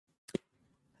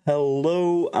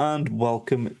Hello and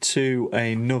welcome to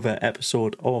another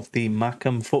episode of the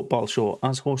Macam Football Show,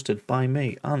 as hosted by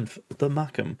me and the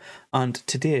Macam. And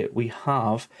today we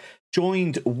have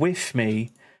joined with me,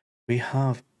 we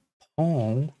have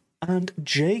Paul and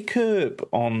Jacob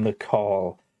on the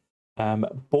call.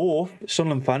 Both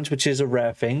Sunderland fans, which is a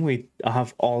rare thing. We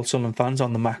have all Sunderland fans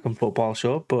on the Macam Football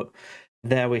Show, but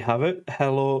there we have it.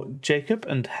 Hello, Jacob,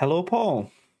 and hello,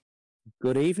 Paul.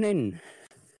 Good evening,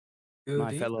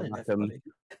 Good fellow evening,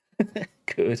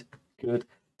 Macam. Good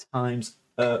times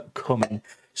are coming.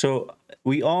 So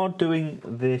we are doing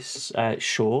this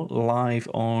show live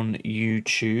on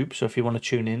YouTube. So if you want to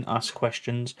tune in, ask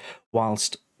questions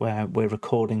whilst we're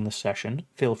recording the session,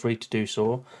 feel free to do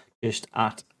so. Just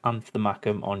at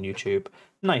 @AnthemMacam on YouTube,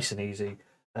 nice and easy.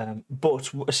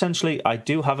 But essentially, I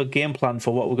do have a game plan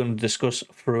for what we're going to discuss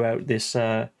throughout this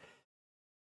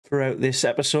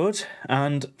episode.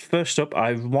 And first up,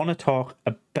 I want to talk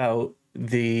about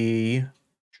the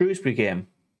Shrewsbury game.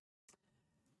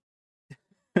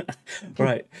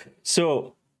 Right.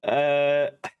 So,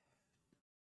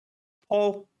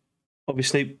 Paul's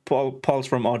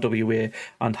from RWA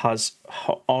and has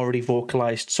already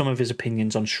vocalised some of his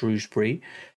opinions on Shrewsbury.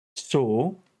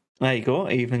 So, there you go.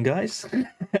 Evening, guys. Do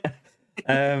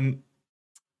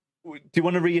you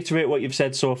want to reiterate what you've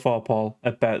said so far, Paul,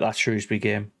 about that Shrewsbury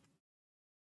game?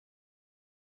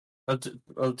 Well,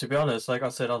 to be honest, like I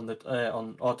said on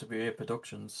on RWA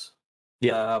Productions,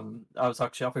 Yeah. I was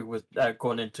actually happy with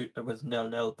going into with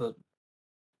 0-0. But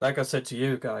like I said to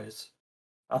you guys,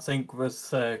 I think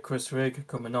with Chris Rigg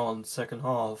coming on second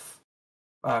half,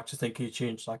 I actually think he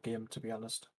changed that game. To be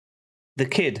honest, The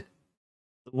kid,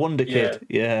 the wonder kid,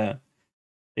 yeah.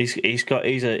 He's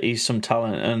some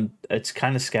talent, and it's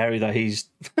kind of scary that he's.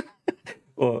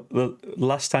 Well, the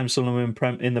last time someone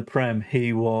in the Prem,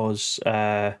 he was.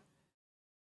 What's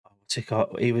he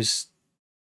called? He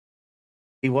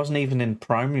wasn't even in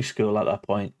primary school at that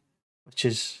point, which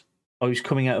is. Oh, he was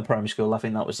coming out of primary school. I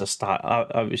think that was the start.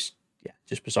 I was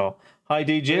just bizarre. Hi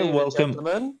DJ, welcome.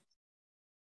 Gentlemen.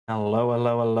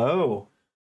 Hello.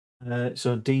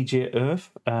 So DJ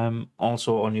Earth,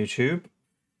 also on YouTube.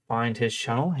 Find his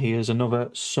channel. He is another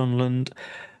Sunderland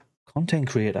content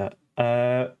creator.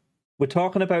 We're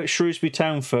talking about Shrewsbury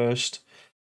Town first.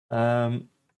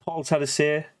 Paul's had a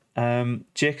say.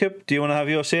 Jacob, do you want to have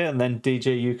your say? And then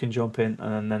DJ, you can jump in,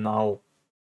 and then I'll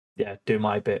do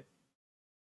my bit.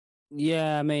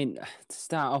 Yeah, I mean, to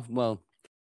start off, well,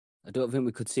 I don't think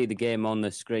we could see the game on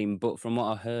the screen, but from what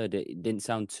I heard, it didn't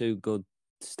sound too good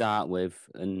to start with.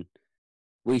 And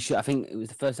I think it was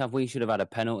the first half we should have had a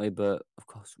penalty, but of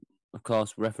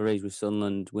course, referees with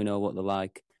Sunderland, we know what they're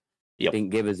like. Yep. Didn't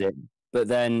give us it. But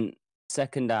then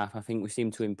second half, I think we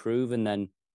seemed to improve, and then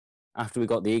after we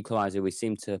got the equaliser, we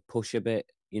seemed to push a bit,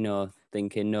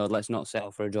 thinking, no, let's not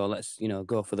settle for a draw, let's,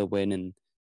 go for the win. And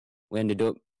we ended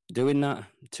up doing that.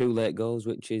 2 late goals,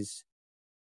 which is,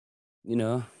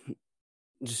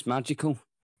 just magical.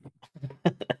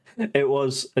 It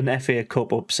was an FA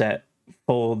Cup upset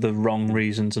for the wrong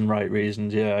reasons and right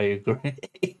reasons. Yeah, I agree.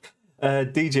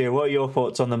 DJ, what are your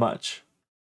thoughts on the match?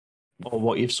 Or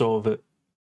what you saw of it?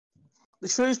 The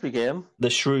Shrewsbury game? The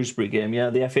Shrewsbury game, yeah.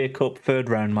 The FA Cup third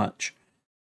round match.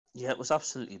 Yeah, it was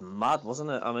absolutely mad, wasn't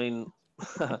it? I mean,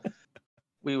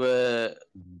 we were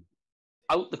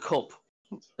out the cup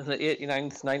in the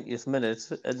 89th, 90th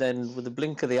minute, and then with the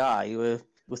blink of the eye, we're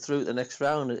through to the next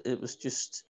round. It was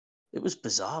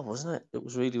bizarre, wasn't it? It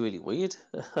was really, really weird.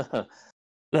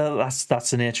 Well, that's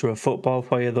the nature of football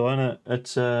for you, though, isn't it?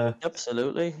 It's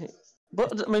Absolutely.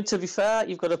 But, I mean, to be fair,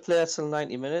 you've got to play it till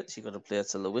 90 minutes, you've got to play it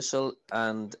till the whistle,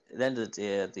 and at the end of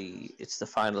the day, it's the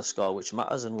final score which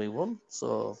matters, and we won.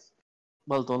 So,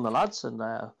 well done, the lads. And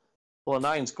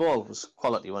 4-9's goal was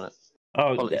quality, wasn't it?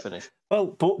 Quality finish. Well,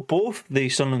 both the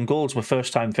Sunderland goals were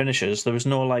first-time finishes. There was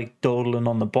no, dawdling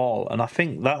on the ball, and I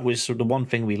think that was the one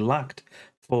thing we lacked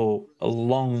for a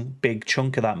long, big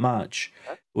chunk of that match,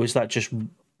 was that just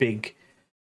big...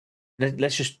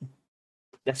 Let's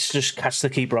just catch the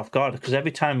keeper off guard, because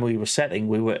every time we were setting,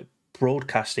 we were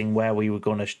broadcasting where we were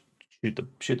going to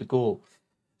shoot the goal.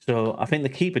 So I think the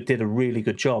keeper did a really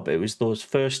good job. It was those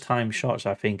first time shots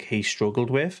I think he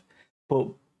struggled with. But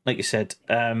like you said,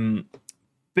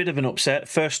 bit of an upset.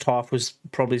 First half was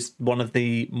probably one of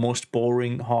the most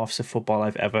boring halves of football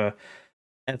I've ever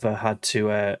had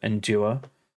to endure.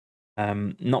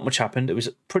 Not much happened. It was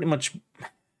pretty much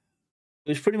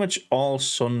all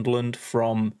Sunderland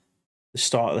from the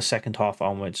start of the second half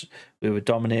onwards. We were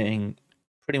dominating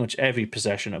pretty much every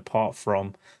possession apart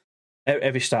from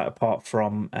offsides,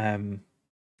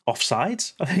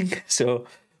 I think. So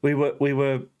we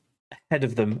were ahead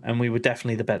of them, and we were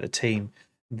definitely the better team.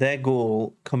 Their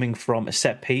goal coming from a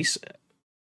set piece,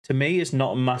 to me, is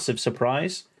not a massive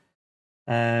surprise.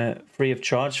 Free of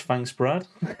charge, thanks, Brad.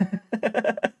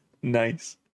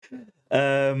 Nice.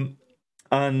 And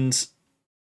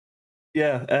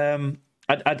yeah,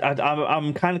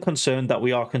 I'm kind of concerned that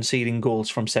we are conceding goals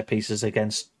from set pieces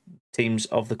against teams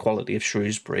of the quality of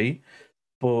Shrewsbury.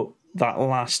 But that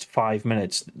last 5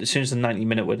 minutes, as soon as the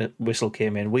 90-minute whistle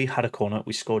came in, we had a corner.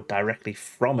 We scored directly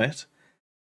from it.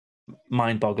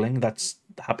 Mind-boggling. That's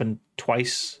happened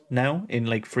twice now in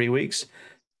like 3 weeks.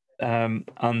 And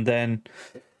then,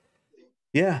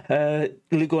 yeah,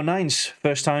 Lugo 9's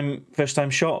first time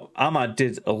shot. Ahmad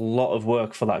did a lot of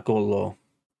work for that goal,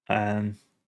 though.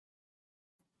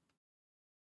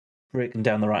 Breaking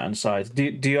down the right-hand side.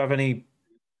 Do you have any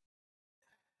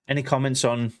comments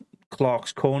on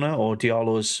Clark's corner or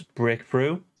Diallo's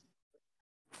breakthrough?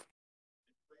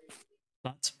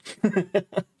 That's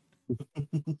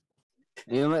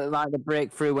You know, like the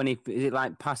breakthrough when is it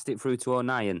like passed it through to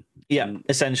O'Nien? yeah,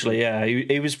 essentially, yeah.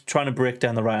 He was trying to break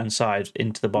down the right-hand side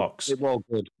into the box. It was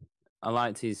good. I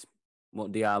liked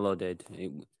what Diallo did.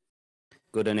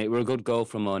 Good, and it was a good goal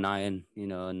from O'Nien, you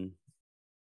know. And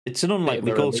it's an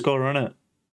unlikely goal scorer, isn't it?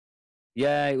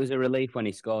 Yeah, it was a relief when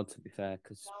he scored, to be fair,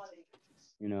 because,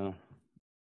 you know.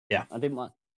 Yeah. I didn't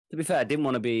want... To be fair, I didn't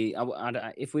want to be...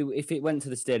 if it went to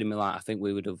the Stadium I think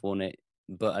we would have won it,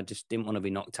 but I just didn't want to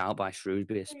be knocked out by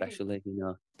Shrewsbury, especially, you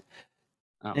know.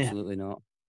 Absolutely not.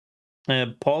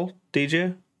 Paul,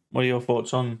 DJ, what are your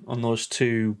thoughts on those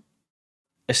two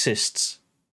assists?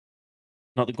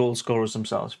 Not the goal scorers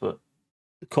themselves, but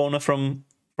the corner from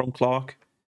Clark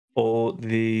or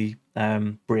the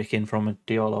break-in from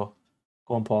Diallo.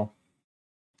 Go on, Paul.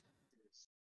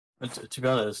 To be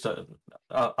honest,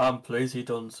 I'm pleased he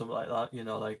done something like that. You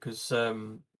know, like because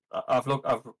I've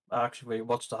actually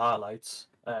watched the highlights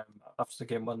after the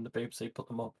game when the BBC put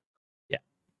them up. Yeah,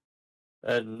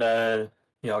 and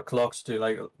Clark's do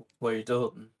like what he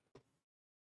done.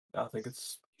 I think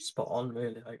it's spot on,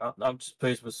 really. Like I'm just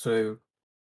pleased we're through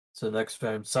to the next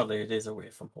round. Sadly, it is away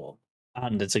from home,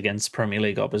 and it's against Premier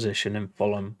League opposition in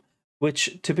Fulham.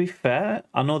 Which, to be fair,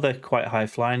 I know they're quite high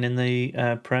flying in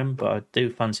the Prem, but I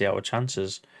do fancy our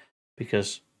chances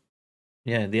because,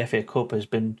 yeah, the FA Cup has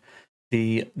been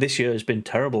this year has been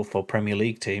terrible for Premier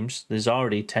League teams. There's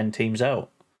already 10 teams out,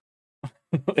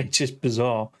 which is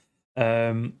bizarre.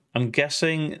 I'm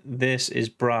guessing this is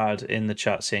Brad in the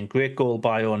chat saying, "Great goal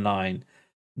by 09.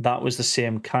 That was the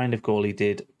same kind of goal he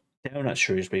did down at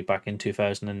Shrewsbury back in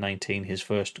 2019. His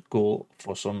first goal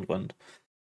for Sunderland."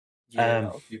 Yeah,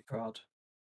 I'll be proud.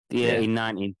 The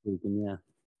 18-19 season, yeah.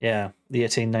 Yeah, the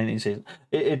 18-19 season.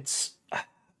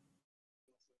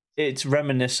 It's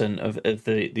reminiscent of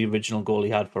the original goal he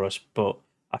had for us, but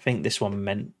I think this one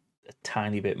meant a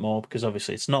tiny bit more because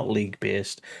obviously it's not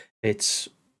league-based. It's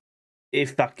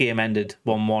if that game ended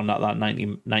 1-1 at that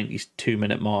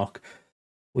 92-minute mark,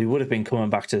 we would have been coming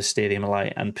back to the Stadium of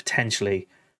Light and potentially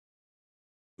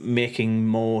making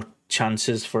more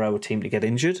chances for our team to get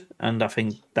injured, and I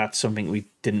think that's something we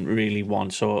didn't really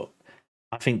want. So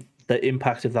I think the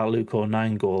impact of that Luke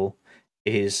 09 goal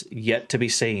is yet to be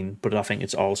seen, but I think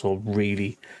it's also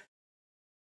really,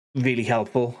 really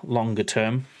helpful longer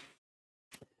term.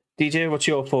 DJ, what's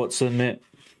your thoughts on it?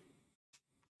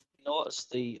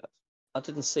 I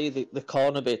didn't see the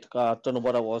corner bit. I don't know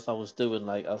what I was doing.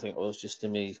 Like I think I was just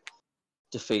in me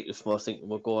defeated from thinking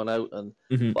we're going out, and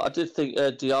but I did think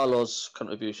Diallo's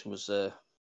contribution was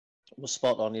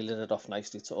spot on. He lit it off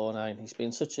nicely to 09. He's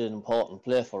been such an important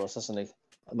player for us, hasn't he?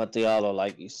 Ahmad Diallo,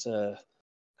 like he's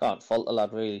can't fault the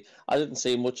lad really. I didn't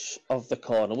see much of the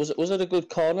corner. Was it a good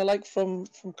corner like from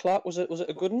Clark? Was it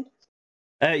a good one?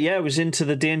 Yeah, it was into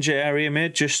the danger area,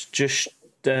 mate. Just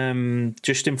in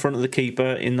front of the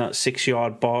keeper in that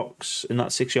 6-yard box, in that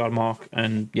 6-yard mark,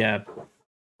 and yeah.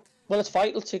 Well, it's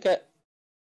vital to get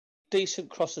decent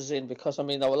crosses in because I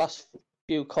mean our last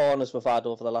few corners we've had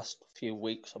over the last few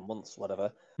weeks or months,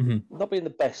 whatever, not been the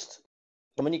best.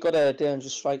 And when you've got a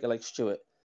dangerous striker like Stewart,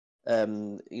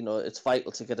 it's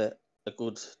vital to get a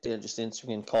good dangerous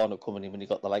in-swinging corner coming in when you've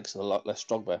got the likes of the less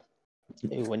Drogba.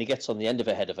 When he gets on the end of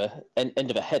a header, in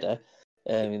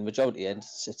the majority end,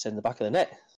 it's in the back of the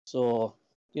net. So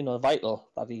vital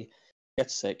that he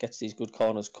gets these good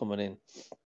corners coming in.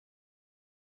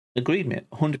 Agreed, mate.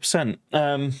 100%.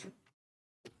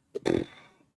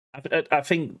 I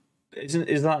think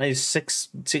is that his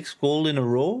sixth goal in a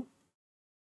row?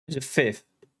 Is it fifth?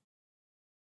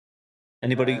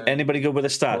 Anybody good with the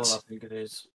stats? Goal, I think it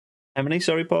is. How many?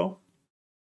 Sorry, Paul.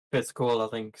 5th goal, I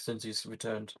think, since he's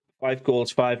returned. 5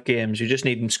 goals, 5 games. You just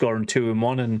need him scoring 2 and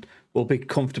 1, and we'll be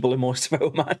comfortable in most of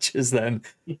our matches then.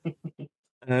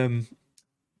 I'm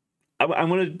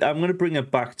gonna bring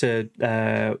it back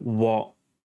to what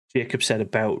Jacob said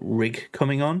about Rig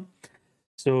coming on.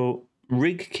 So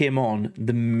Rig came on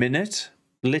the minute,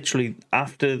 literally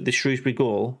after the Shrewsbury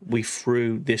goal, we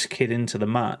threw this kid into the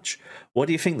match. What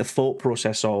do you think the thought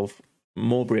process of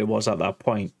Mowbray was at that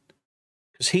point?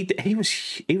 Because he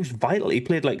was vital. He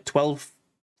played like 12,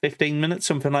 15 minutes,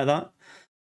 something like that.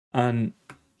 And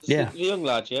yeah, the young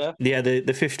lad, yeah, the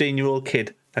 15-year-old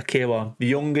kid that came on, the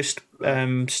youngest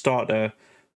starter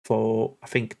for I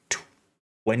think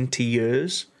 20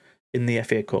 years in the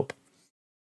FA Cup.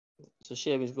 it's a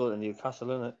shame he's going to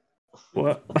Newcastle, isn't it?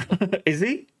 What is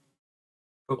he?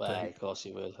 Well, of course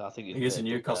he will. I think he is a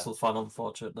Newcastle fan,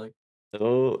 unfortunately.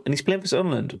 Oh, and he's playing for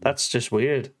Sunderland. That's just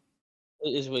weird. It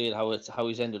is weird how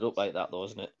he's ended up like that, though,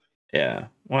 isn't it? Yeah.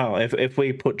 Well, if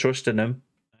we put trust in him,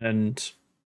 and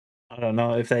I don't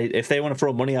know if they want to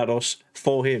throw money at us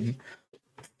for him,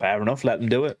 fair enough, let them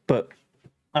do it. But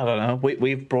I don't know.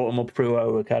 We've brought him up through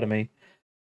our academy.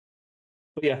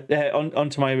 But yeah, on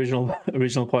to my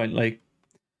original point. Like,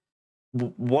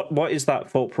 what is that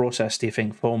thought process? Do you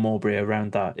think for Mowbray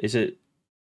around that? Is it,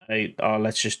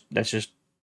 let's just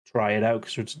try it out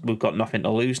because we've got nothing to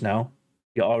lose now.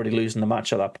 You're already losing the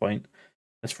match at that point.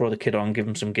 Let's throw the kid on, give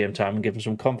him some game time, and give him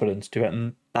some confidence to it,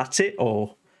 and that's it.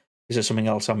 Or is there something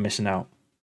else I'm missing out?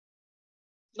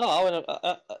 No,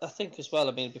 I think as well.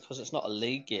 I mean, because it's not a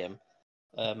league game,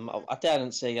 I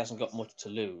daren't say he hasn't got much to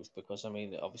lose because I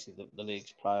mean, obviously the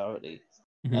league's priority.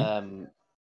 Mm-hmm.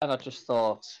 And I just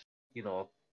thought, well,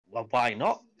 why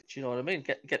not? Do you know what I mean?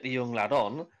 Get the young lad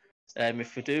on.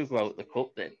 If we do go out the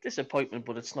cup, disappointment,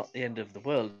 but it's not the end of the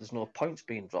world. There's no points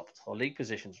being dropped or league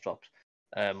positions dropped.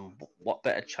 What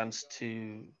better chance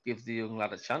to give the young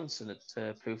lad a chance, and it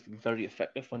proved to be very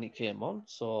effective when he came on.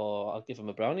 So I'll give him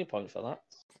a brownie point for that.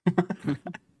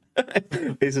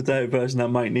 He's a type of person that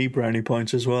might need brownie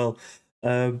points as well.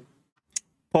 Paul,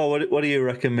 what do you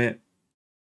reckon, mate?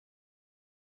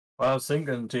 Well, I was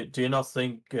thinking, do you not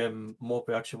think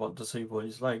Mowbray actually want to see what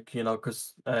he's like?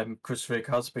 Because Chris Rigg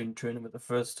has been training with the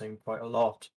first team quite a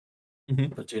lot.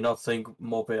 Mm-hmm. But do you not think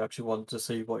Mowbray actually wanted to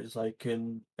see what he's like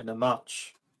in a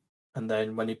match? And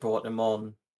then when he brought him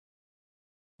on,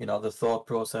 the thought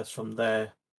process from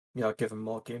there, give him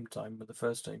more game time with the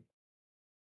first team.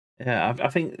 Yeah, I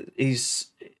think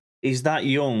he's that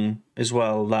young as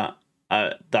well that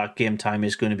that game time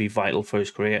is going to be vital for his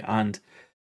career, and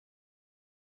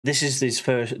this is his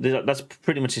first. That's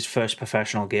pretty much his first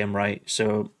professional game, right?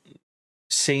 So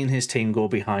seeing his team go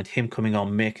behind him coming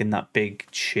on, making that big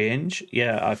change,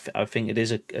 yeah, I think it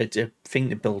is a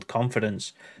thing to build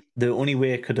confidence. The only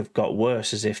way it could have got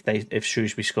worse is if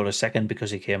Shrewsbury scored a second because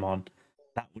he came on.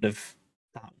 That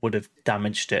would have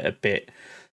damaged it a bit.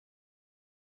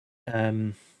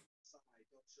 Do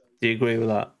you agree with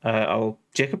that?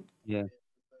 Jacob? Yeah,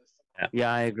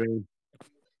 I agree.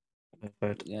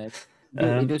 Perfect. Yeah,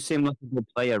 he does seem like a good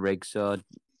player, Rigg. So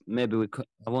maybe we could.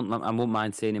 I wouldn't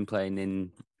mind seeing him playing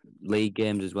in league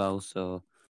games as well. So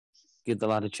give the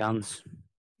lad a chance.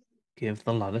 Give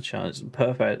the lad a chance.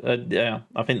 Perfect. Yeah,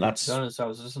 I think that's. To be honest, I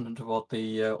was listening to what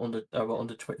the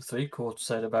under 23 coach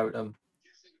said about him.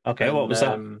 Okay, and what was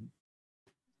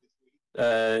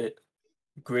that?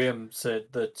 Graham said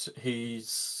that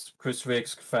Chris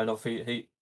Riggs, fair enough. He'd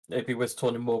be with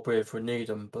Tony Mowbray if we need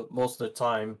him, but most of the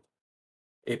time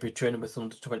he'd be training with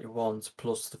under 21s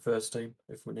plus the first team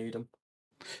if we need him.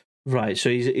 Right, so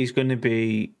he's going to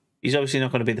be. He's obviously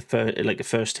not going to be the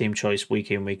first team choice week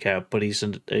in, week out, but he's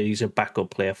a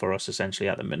backup player for us essentially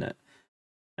at the minute,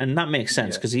 and that makes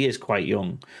sense because he is quite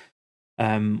young.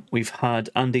 We've had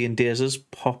Andy and Dazers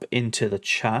pop into the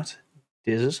chat.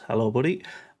 Dazers, hello, buddy.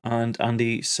 And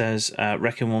Andy says,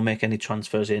 reckon we'll make any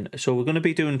transfers in. So we're going to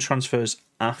be doing transfers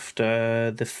after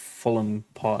the Fulham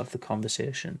part of the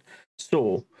conversation.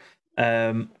 So,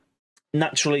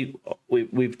 naturally,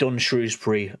 we've done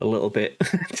Shrewsbury a little bit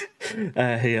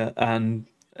here, and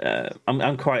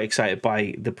I'm quite excited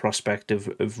by the prospect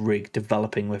of Rigg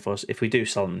developing with us. If we do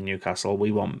sell him to Newcastle,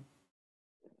 we want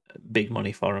big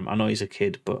money for him. I know he's a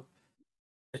kid, but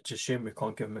it's a shame we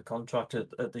can't give him a contract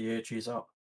at the age he's at.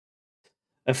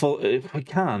 If we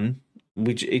can,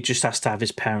 it just has to have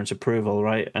his parents' approval,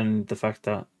 right? And the fact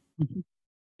that,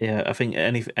 yeah, I think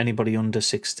anybody under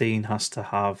 16 has to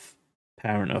have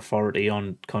parent authority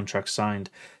on contracts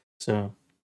signed. So,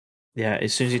 yeah,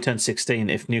 as soon as he turns 16,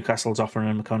 if Newcastle's offering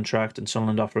him a contract and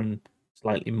Sunderland offering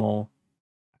slightly more,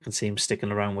 I can see him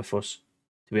sticking around with us,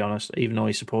 to be honest, even though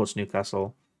he supports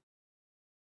Newcastle.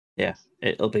 yeah,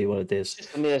 it'll be what it is.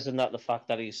 It's amazing that the fact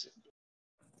that he's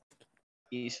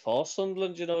for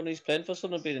Sunderland, you know, and he's playing for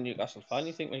Sunderland, being a Newcastle fan.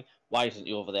 You think, why isn't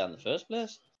he over there in the first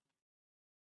place?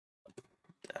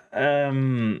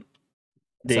 The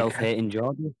Self-hating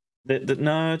Jordan.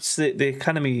 no, it's the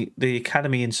academy. The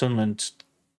academy in Sunderland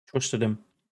trusted him.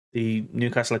 The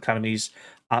Newcastle academies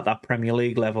at that Premier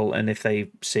League level, and if they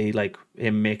see like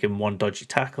him making one dodgy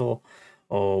tackle,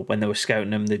 or when they were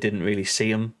scouting him, they didn't really see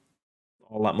him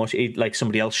all that much. He, like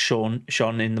somebody else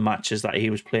shone in the matches that he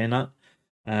was playing at.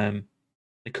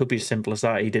 It could be as simple as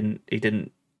that. He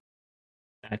didn't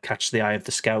catch the eye of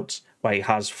the scouts, where he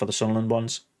has for the Sunderland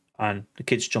ones, and the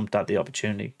kids jumped at the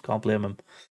opportunity. Can't blame him.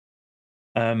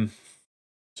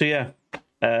 So yeah,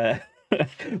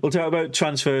 we'll talk about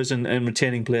transfers and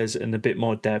retaining players in a bit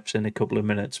more depth in a couple of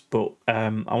minutes. But I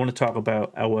want to talk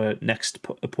about our next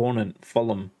opponent,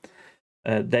 Fulham.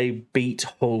 They beat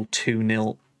Hull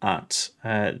 2-0 at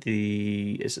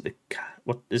the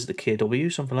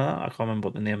KW, something like that. I can't remember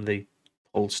what the name of the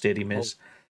Hull stadium is.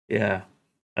 Yeah,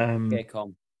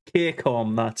 KCOM.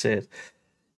 That's it.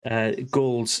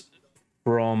 Goals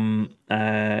from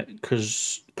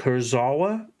Kurzawa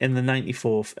in the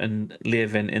 94th and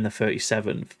Levin in the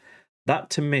 37th. That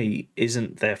to me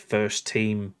isn't their first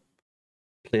team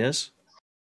players.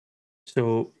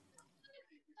 So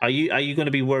are you going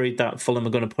to be worried that Fulham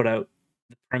are going to put out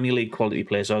the Premier League quality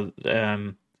players, or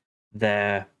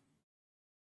their,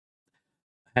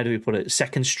 how do we put it,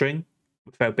 second string,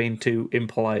 without being too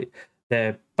impolite,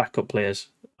 their backup players?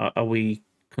 Are we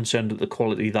concerned at the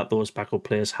quality that those backup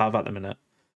players have at the minute?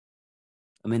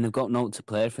 I mean, they've got note to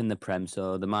play for in the Prem,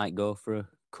 so they might go for a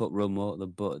cut run, won't they?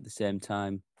 But at the same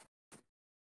time,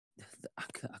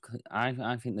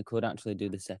 I think they could actually do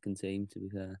the second team, to be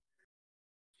fair.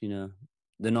 You know,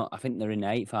 they're not. I think they're in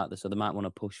 8th, aren't they? So they might want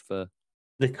to push for.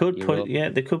 They could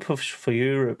they could push for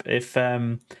Europe if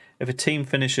a team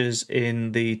finishes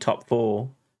in the top 4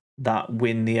 that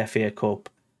win the FA Cup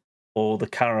or the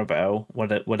Carabao,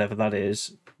 whatever that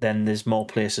is, then there's more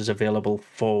places available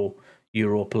for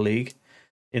Europa League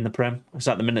in the Prem.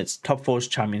 So at the minute, top 4 is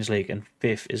Champions League and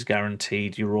 5th is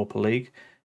guaranteed Europa League.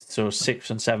 So 6th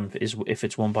and 7th is, if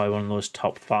it's won by one of those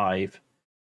top 5,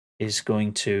 is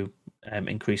going to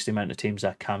increase the amount of teams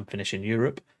that can finish in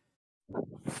Europe.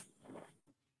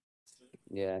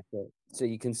 Yeah, so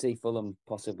you can see Fulham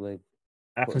possibly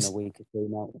putting a week or 2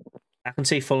 now. I can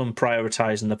see Fulham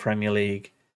prioritising the Premier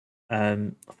League.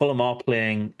 Fulham are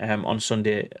playing on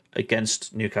Sunday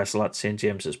against Newcastle at St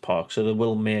James's Park, so they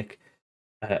will make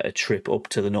a trip up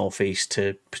to the northeast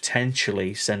to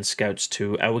potentially send scouts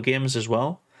to our games as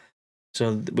well.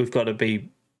 So we've got to be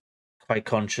quite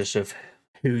conscious of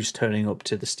who's turning up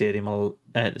to the stadium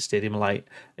light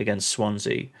against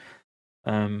Swansea.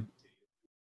 But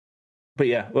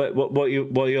yeah, what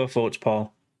are your thoughts,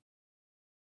 Paul?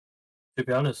 To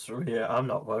be honest, really, I'm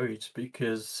not worried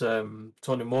because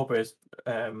Tony Mowbray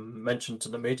mentioned to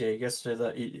the media yesterday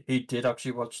that he did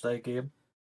actually watch their game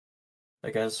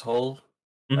against Hull,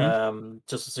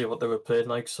 just to see what they were playing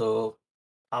like. So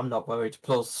I'm not worried.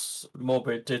 Plus,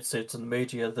 Mowbray did say to the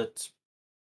media that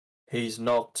he's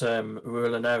not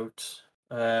ruling out.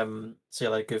 Say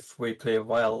like if we play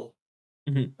well,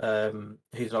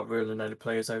 he's not ruling any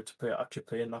players out to actually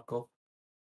play in that cup.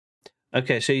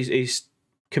 Okay, so he's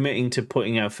committing to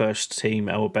putting our first team,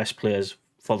 our best players,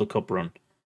 for the cup run. Is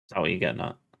that what you're getting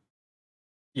at?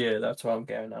 Yeah, that's what I'm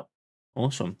getting at.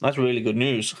 Awesome. That's really good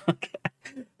news.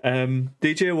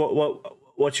 DJ,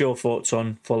 what's your thoughts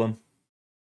on Fulham?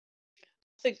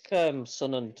 I think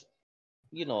Sunderland,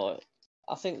 I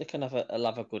think they can have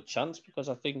a good chance because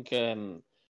I think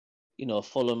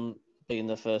Fulham being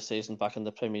their first season back in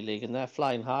the Premier League and they're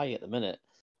flying high at the minute.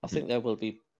 I think they will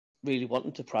be really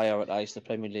wanting to prioritise the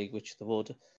Premier League, which they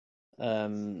would.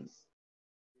 And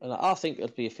I think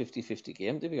it'll be a 50-50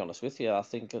 game, to be honest with you. I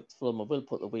think Fulham will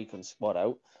put the weekend squad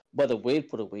out. Whether we'll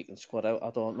put a weekend squad out,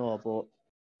 I don't know. But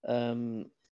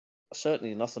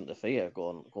certainly nothing to fear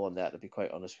going there, to be quite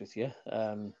honest with you.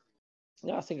 I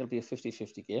think it'll be a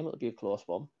 50-50 game. It'll be a close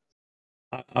one.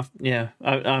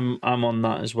 I'm on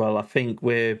that as well. I think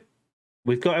we've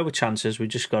got our chances. We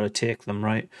just got to take them,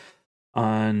 right?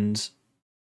 And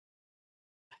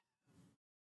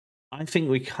I think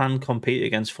we can compete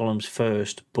against Fulham's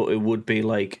first, but it would be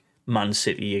like Man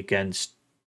City against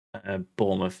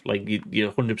Bournemouth. Like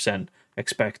you're 100%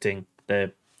 expecting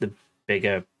the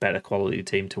bigger, better quality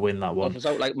team to win that one. It was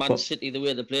out like Man City the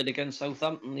way they played against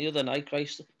Southampton the other night,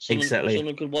 Christ.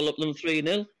 Someone could wallop them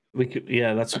 3-0. We could,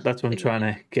 yeah, that's what I'm trying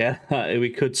to get. We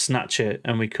could snatch it,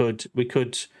 and we could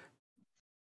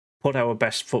put our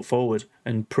best foot forward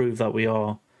and prove that we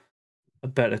are a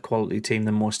better quality team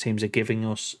than most teams are giving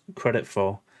us credit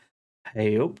for.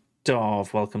 Hey up,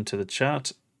 Darv, welcome to the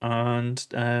chat. And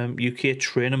UK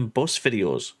train and bus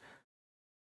videos.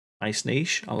 Nice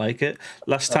niche, I like it.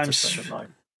 Last time. That's a friend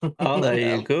of mine. Oh,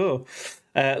 there you go.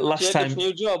 Last Jacob's time.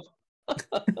 new job.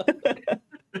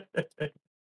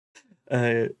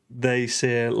 They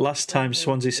say last time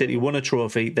Swansea City won a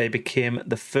trophy, they became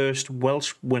the first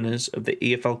Welsh winners of the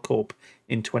EFL Cup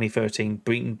in 2013,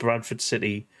 beating Bradford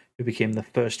City, who became the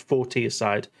first 4-tier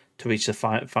side to reach the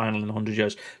final in 100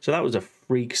 years. So that was a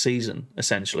freak season,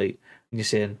 essentially. And you're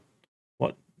saying,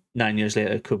 what, 9 years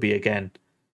later could be again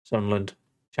Sunderland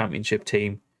Championship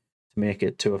team to make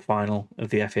it to a final of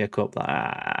the FA Cup.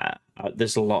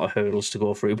 There's a lot of hurdles to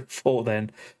go through before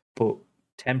then, but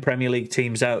 10 Premier League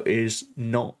teams out is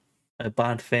not a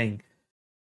bad thing.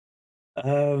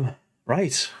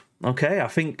 Right. Okay. I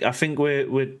think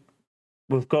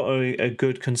we've got a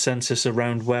good consensus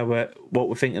around what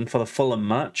we're thinking for the Fulham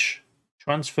match.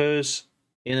 Transfers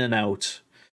in and out.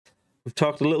 We've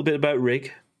talked a little bit about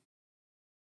Rig.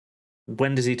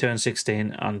 When does he turn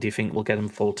 16? And do you think we'll get him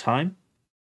full time?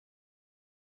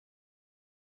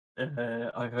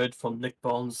 I heard from Nick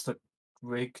Barnes that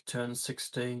Rig turns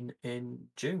 16 in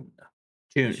June.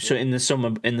 June. So in the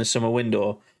summer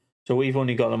window. So we've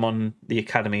only got him on the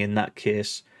academy in that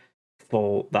case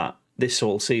for this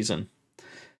whole season.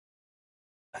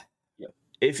 Yep.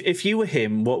 If you were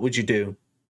him, what would you do?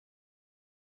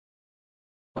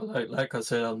 Well, like I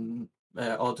said on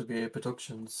RWA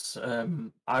Productions,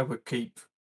 I would keep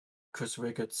Chris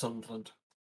Rig at Sunderland.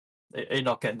 You're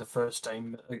not getting the first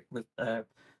team with.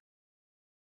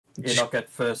 You're not getting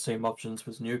first team options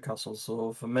with Newcastle.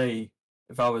 So for me,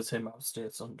 if I was him, I would stay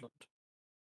at Sunderland.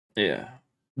 Yeah.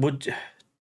 Would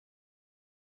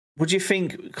you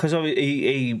think, because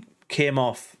he came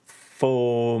off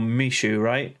for Mishu,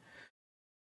 right?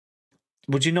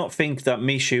 Would you not think that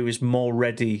Mishu is more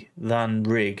ready than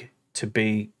Rig to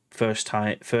be first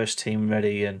team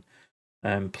ready and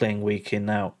playing week in,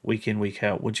 week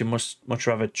out? Would you much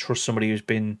rather trust somebody who's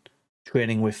been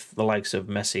training with the likes of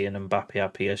Messi and Mbappe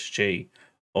at PSG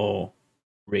or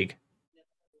Rig?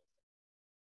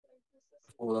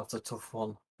 Oh, that's a tough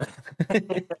one.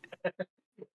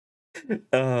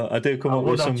 I do come up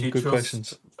with some good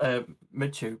questions.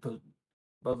 Michu,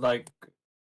 but like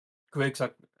Rig's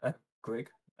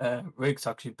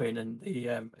actually been in the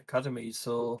academy,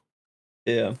 so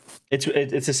yeah, it's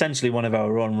essentially one of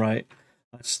our own, right?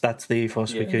 That's the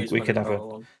ethos we could have it.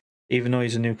 Even though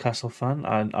he's a Newcastle fan,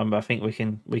 I think we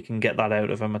can get that out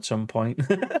of him at some point.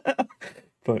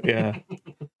 But yeah,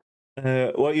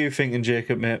 what are you thinking,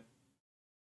 Jacob, mate?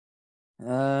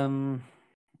 I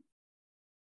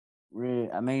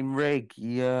mean, Rig,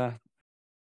 yeah.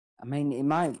 I mean, it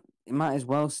might as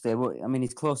well stay. But I mean,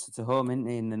 he's closer to home, isn't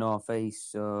he, in the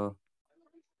northeast? So,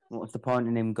 what's the point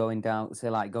in him going down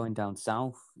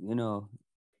south? You know,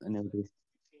 and he'll be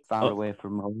far away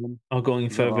from home. Or going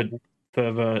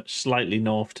further, slightly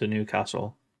north to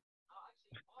Newcastle.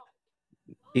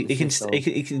 He can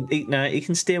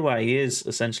stay where he is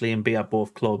essentially and be at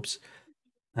both clubs.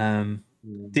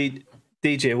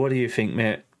 DJ, what do you think,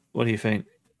 mate? What do you think?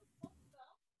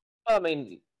 I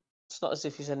mean, it's not as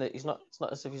if it's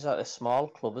not as if he's at a small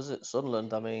club, is it?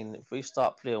 Sunderland. I mean, if we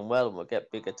start playing well and we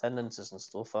get big attendances and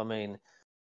stuff, I mean,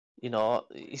 you know,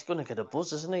 he's going to get a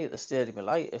buzz, isn't he, at the Stadium of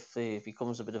Light if he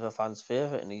becomes a bit of a fan's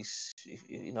favourite and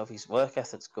if his work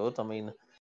ethic's good. I mean,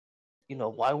 you know,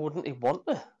 why wouldn't he want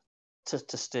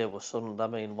to stay with Sunderland? I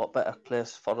mean, what better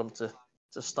place for him to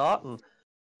start and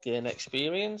gain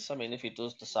experience? I mean, if he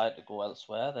does decide to go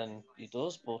elsewhere, then he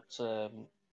does. But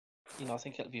you know, I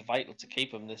think it'll be vital to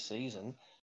keep him this season,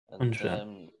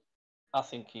 and I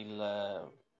think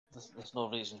he'll. There's no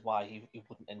reason why he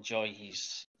wouldn't enjoy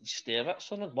his stay at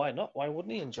Sunderland. Why not? Why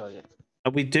wouldn't he enjoy it?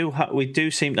 We do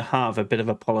seem to have a bit of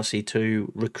a policy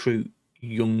to recruit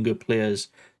younger players,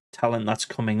 talent that's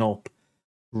coming up,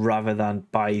 rather than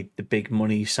buy the big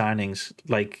money signings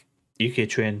like UK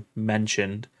Train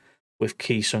mentioned, with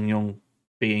Ki Sung-young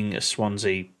being a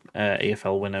Swansea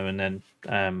EFL winner and then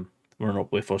run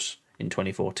up with us in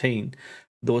 2014.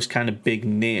 Those kind of big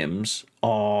names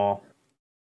are,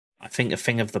 I think, a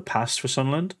thing of the past for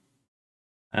Sunderland.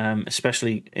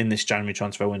 Especially in this January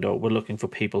transfer window, we're looking for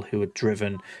people who are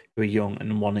driven, who are young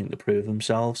and wanting to prove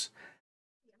themselves.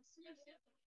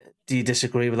 Do you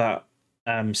disagree with that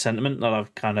sentiment that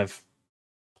I've kind of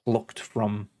plucked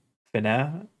from thin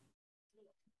air?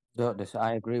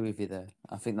 I agree with you there.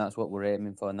 I think that's what we're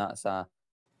aiming for, and that's our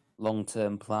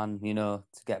long-term plan, you know,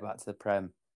 to get back to the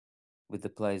Prem with the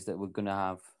players that we're going to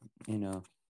have, you know.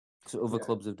 Because other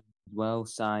clubs have done well,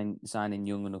 signing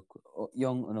young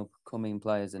and upcoming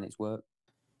players, and it's worked.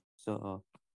 So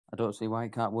I don't see why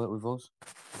it can't work with us.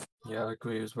 Yeah, I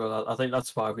agree as well. I think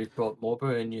that's why we brought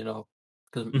Mowbray in,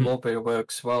 because Mhm. Mowbray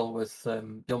works well with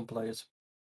young players.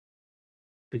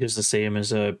 Because they see him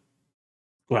as a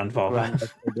grandfather.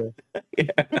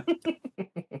 Yeah.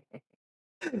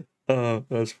 Oh,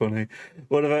 that's funny.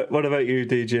 What about you,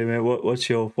 DJ mate? What's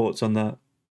your thoughts on that?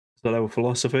 Is that our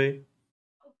philosophy?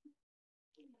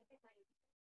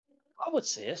 I would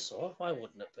say so. Why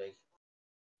wouldn't it be?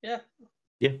 Yeah.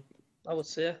 Yeah. I would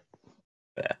say.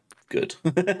 Yeah, good.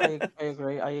 I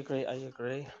agree. I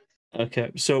agree.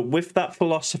 Okay, so with that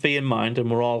philosophy in mind,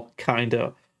 and we're all kind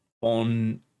of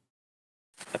on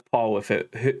a par with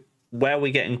it, where are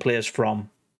we getting players from?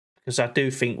 Because I do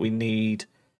think we need,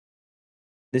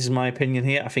 this is my opinion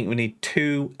here, I think we need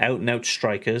 2 out-and-out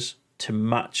strikers to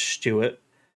match Stewart,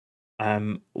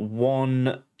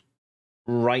 1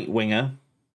 right winger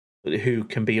who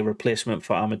can be a replacement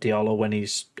for Amad Diallo when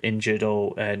he's injured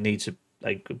or needs a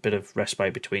bit of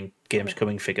respite between games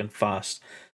coming thick and fast,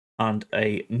 and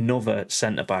another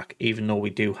centre back, even though we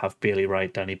do have Bailey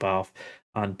Wright, Danny Barth,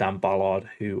 and Dan Ballard,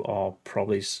 who are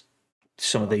probably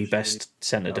some of the best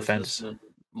centre defenders.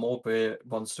 Mowbray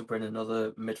wants to bring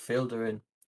another midfielder in.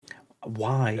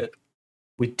 Why?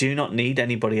 We do not need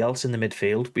anybody else in the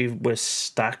midfield. We're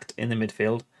stacked in the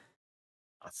midfield.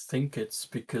 I think it's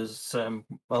because,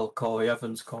 Corey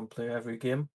Evans can't play every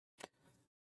game.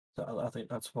 So I think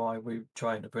that's why we're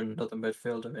trying to bring another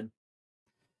midfielder in.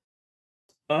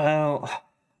 Well,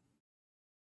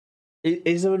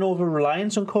 is there an over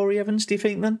reliance on Corey Evans, do you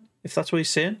think, then? If that's what he's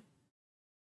saying?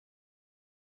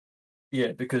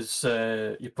 Yeah, because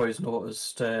you boys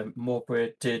noticed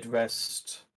Mowbray did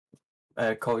rest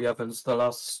Corey Evans the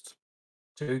last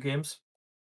 2 games.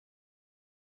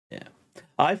 Yeah.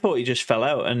 I thought he just fell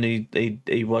out and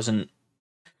he wasn't.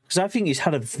 Because I think he's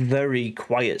had a very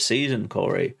quiet season,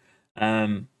 Corey.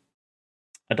 I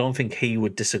don't think he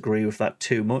would disagree with that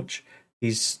too much.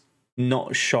 He's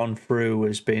not shone through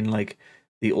as being like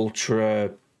the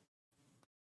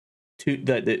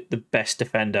the best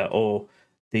defender or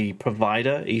the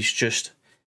provider. He's just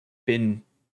been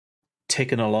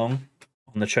ticking along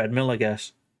on the treadmill, I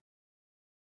guess.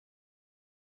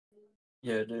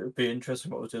 Yeah, it would be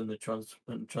interesting what was in the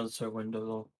transfer window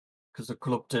though, because the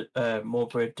club did.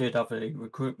 Mowbray did have a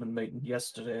recruitment meeting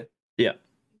yesterday. Yeah.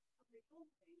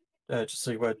 To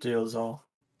see where deals are.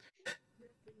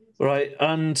 Right,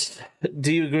 and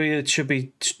do you agree it should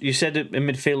be? You said a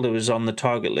midfielder was on the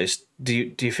target list.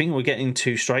 Do you think we're getting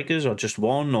 2 strikers or just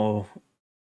 1 or?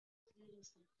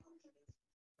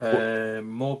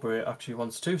 Mowbray actually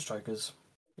wants 2 strikers.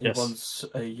 He Yes. wants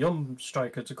a young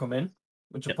striker to come in,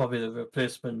 which Yep. is probably the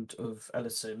replacement of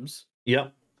Ellis Sims.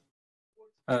 Yep.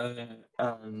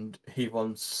 And he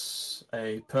wants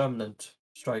a permanent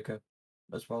striker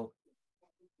as well.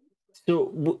 So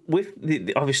with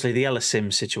obviously the Ellis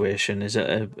Sims situation is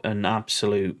an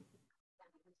absolute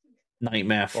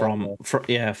nightmare from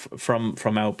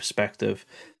our perspective.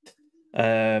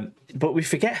 But we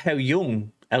forget how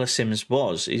young Ellis Sims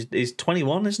was. He's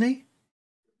 21, isn't he?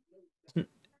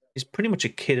 He's pretty much a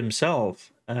kid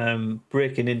himself,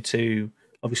 breaking into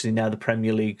obviously now the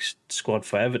Premier League squad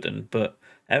for Everton. But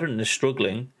Everton is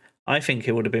struggling. I think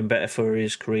it would have been better for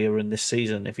his career in this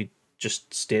season if he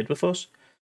just stayed with us.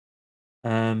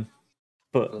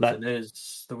 But the thing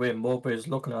is, the way Mowbray is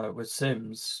looking at it with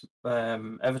Sims,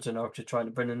 Everton are actually trying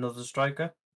to bring another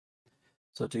striker.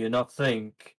 So do you not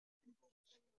think,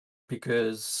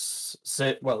 because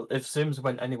if Sims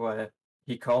went anywhere,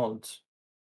 he can't,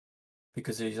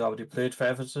 because he's already played for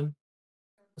Everton.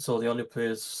 So the only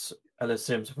place Ellis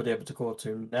Sims would be able to go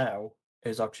to now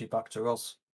is actually back to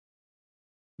us.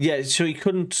 Yeah, so he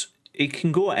couldn't. He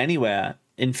can go anywhere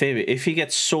in theory. If he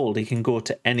gets sold, he can go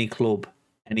to any club,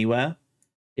 anywhere.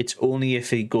 It's only if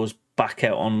he goes back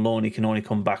out on loan, he can only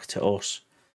come back to us.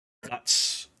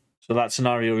 So that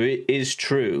scenario is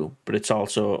true, but it's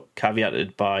also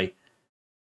caveated by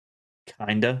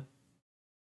kinda.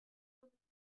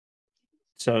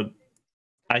 So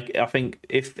I think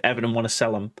if Everton want to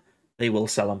sell him, they will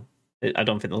sell him. I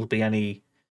don't think there'll be any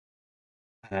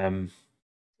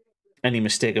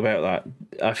mistake about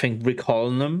that. I think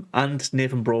recalling them and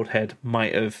Nathan Broadhead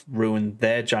might have ruined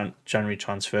their January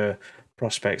transfer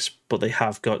prospects, but they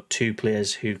have got 2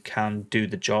 players who can do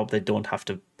the job. They don't have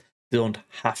to.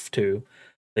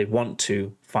 They want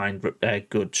to find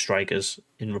good strikers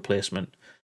in replacement.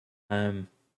 And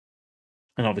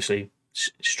obviously,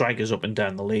 strikers up and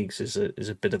down the leagues is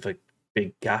a bit of a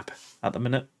big gap at the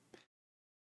minute.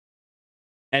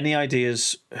 Any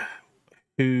ideas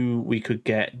who we could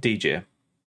get, DJ?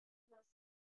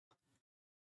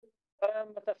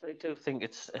 do think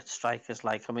it's strikers.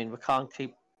 Like, I mean, we can't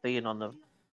keep being on the,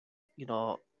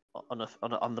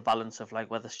 on the balance of like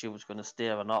whether Stewart's going to stay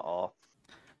or not, or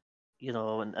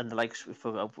and the likes if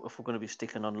we're going to be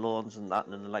sticking on loans and that,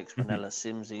 and then the likes when Ella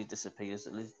Sims he disappears,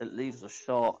 it leaves us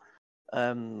short.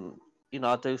 I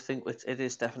do think it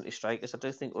is definitely strikers. I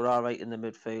do think we're all right in the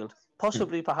midfield.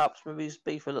 Possibly, perhaps, maybe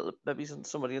beef a little, maybe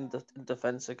somebody in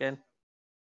defence again.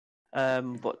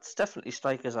 But it's definitely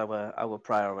strikers our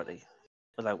priority,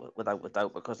 without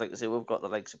doubt. Because, like I say, we've got the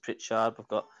likes of Pritchard, we've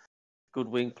got good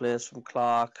wing players from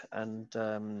Clark and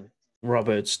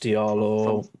Roberts,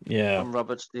 Diallo, from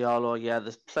Roberts, Diallo. Yeah,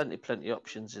 there's plenty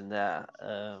options in there.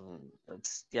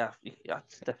 It's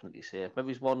definitely safe.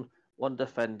 Maybe it's one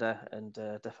defender and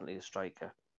definitely a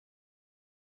striker.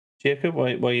 Jacob,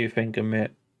 what are you thinking,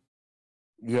 mate?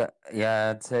 Yeah,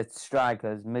 I'd say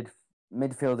strikers,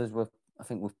 midfielders. I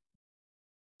think we're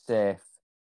safe,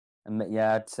 and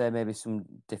I'd say maybe some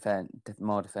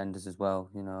more defenders as well.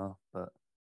 But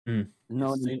I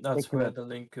think that's where the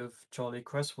link of Charlie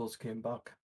Cresswell's came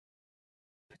back.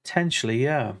 Potentially,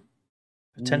 yeah.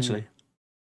 Potentially.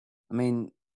 I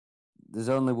mean, there's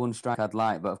only one striker I'd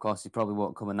like, but of course he probably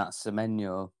won't come, and that's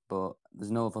Semenyo. But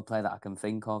there's no other player that I can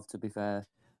think of, to be fair.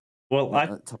 Well,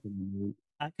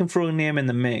 I can throw a name in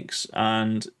the mix,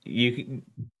 and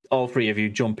all three of you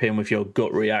jump in with your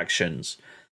gut reactions.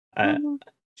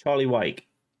 Charlie Wyke.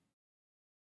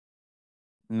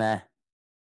 Meh.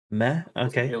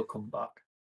 Okay. He'll come back.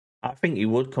 I think he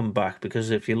would come back because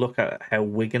if you look at how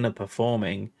Wigan are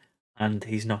performing, and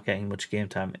he's not getting much game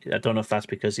time. I don't know if that's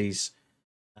because he's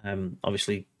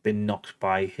obviously been knocked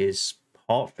by his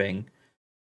heart thing,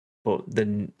 but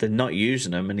they're not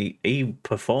using him, and he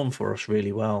performed for us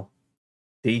really well.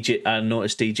 DJ, I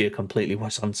noticed DJ completely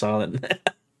was on silent.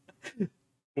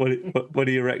 What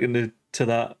do you reckon to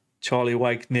that Charlie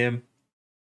Wyke name?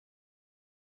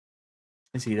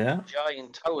 Is he there?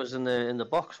 Giant towers in the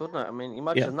box, wouldn't it? I mean,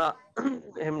 imagine that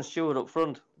him and Stewart up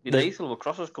front. Be lethal with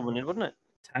crosses coming in, wouldn't it?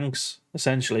 Tanks,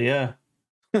 essentially, yeah.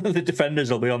 The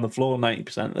defenders will be on the floor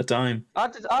 90% of the time. I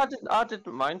didn't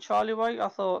mind Charlie Wyke. I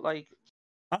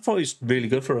thought he's really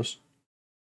good for us.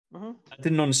 I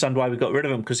didn't understand why we got rid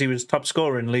of him because he was top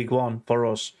scorer in League One for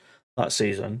us that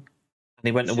season, and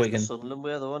he went to Wigan. Sunderland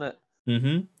way, though, wasn't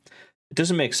it? It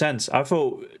doesn't make sense. I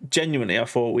thought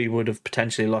we would have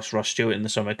potentially lost Ross Stewart in the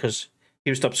summer because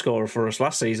he was top scorer for us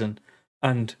last season,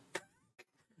 and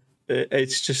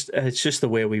it's just the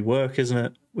way we work, isn't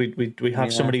it? We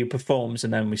have somebody who performs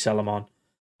and then we sell them on.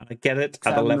 And I get it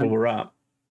at the level we're at.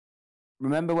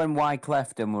 Remember when Wyke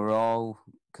left and we're all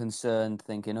concerned,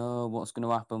 thinking, "Oh, what's going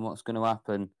to happen? What's going to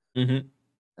happen?"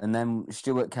 And then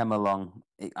Stewart came along.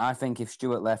 I think if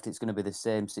Stewart left, it's going to be the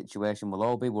same situation. We'll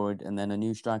all be worried, and then a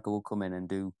new striker will come in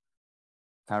and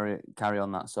carry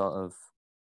on that sort of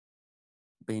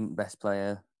being best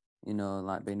player,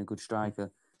 like being a good striker.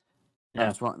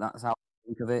 That's how I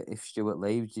think of it. If Stewart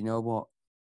leaves, you know what?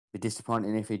 It'd be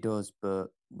disappointing if he does, but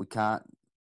we can't.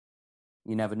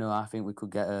 You never know. I think we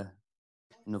could get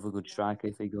another good striker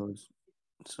if he goes.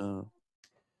 So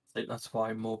I think that's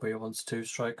why Mowbray wants two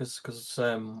strikers, because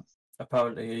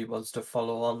apparently he wants to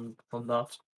follow on from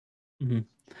that.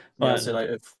 Yeah, so like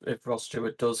if Ross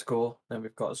Stewart does go, then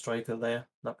we've got a striker there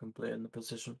that can play in the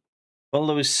position. Well,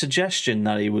 there was suggestion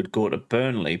that he would go to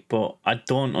Burnley, but I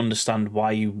don't understand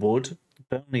why you would.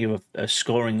 Burnley are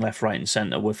scoring left, right, and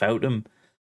centre without him.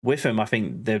 With him, I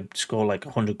think they'd score like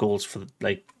 100 goals for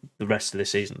like the rest of the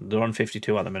season. They're on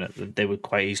 52 at the minute. They would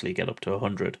quite easily get up to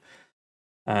 100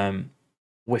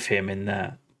 with him in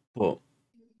there, but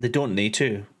they don't need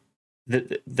to.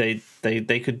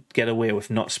 They could get away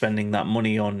with not spending that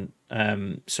money on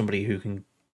somebody who can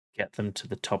get them to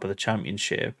the top of the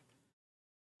Championship.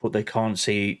 But they can't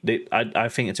see. I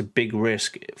think it's a big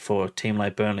risk for a team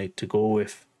like Burnley to go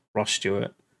with Ross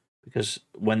Stewart, because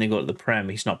when they go to the Prem,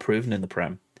 he's not proven in the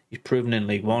Prem. He's proven in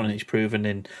League One, and he's proven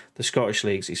in the Scottish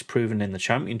leagues. He's proven in the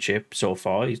Championship so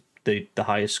far. He's the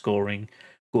highest scoring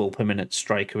goal per minute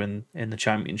striker in the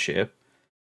Championship,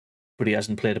 but he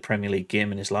hasn't played a Premier League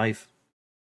game in his life.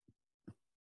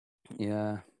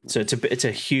 Yeah. So it's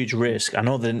a huge risk. I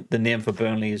know the name for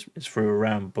Burnley is through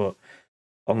around, but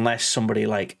unless somebody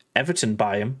like Everton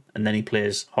buy him and then he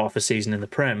plays half a season in the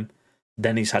Prem,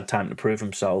 then he's had time to prove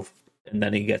himself, and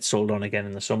then he gets sold on again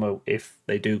in the summer if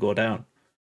they do go down.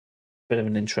 Bit of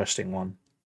an interesting one.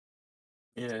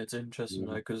 Yeah, it's interesting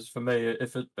because for me,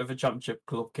 if a Championship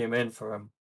club came in for him,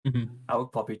 I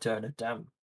would probably turn it down.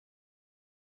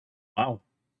 Wow.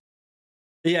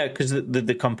 Yeah, because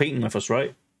they're competing with us,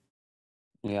 right?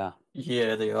 Yeah.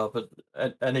 Yeah, they are. But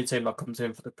any team that comes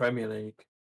in for the Premier League,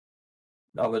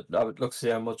 I would look to see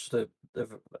how much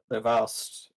they've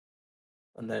asked,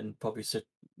 and then probably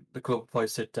the club will probably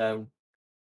sit down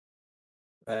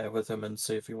with him and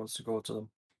see if he wants to go to them.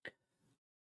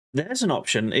 There's an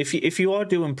option. If you are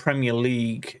doing Premier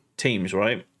League teams,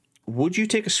 right? Would you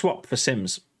take a swap for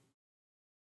Sims?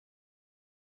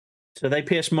 So they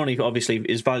pay us money, obviously,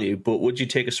 is value, but would you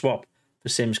take a swap for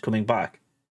Sims coming back?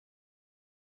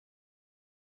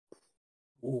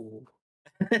 Ooh.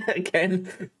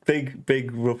 Again,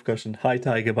 big rough question. Hi,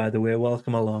 Tiger, by the way.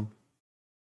 Welcome along.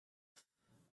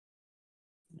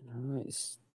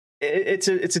 It's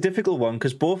a difficult one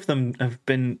because both of them have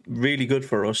been really good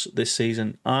for us this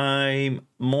season. I'm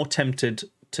more tempted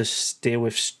to stay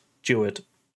with Stewart.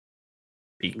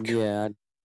 Yeah,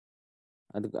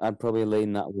 I'd probably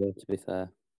lean that way, to be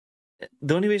fair.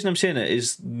 The only reason I'm saying it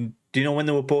is, do you know when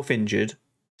they were both injured?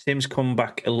 Sims come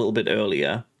back a little bit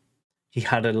earlier. He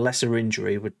had a lesser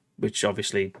injury, which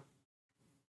obviously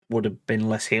would have been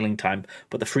less healing time.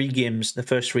 But the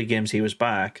first 3 games he was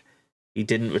back, he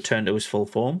didn't return to his full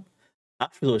form.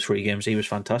 After those 3 games, he was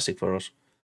fantastic for us.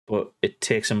 But it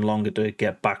takes him longer to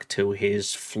get back to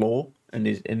his floor and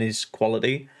his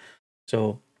quality.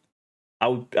 So I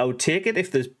would take it if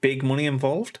there's big money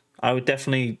involved. I would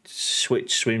definitely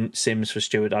switch Sims for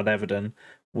Stewart at Everton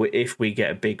if we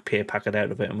get a big pay packet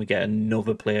out of it and we get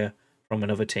another player from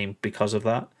another team because of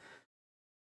that.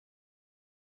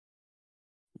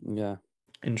 Yeah.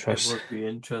 Interesting. It would be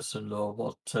interesting though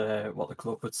what the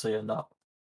club would say in that.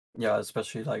 Yeah,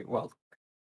 especially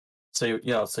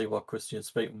see what Christian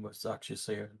Speakman was actually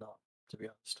saying in that, to be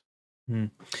honest.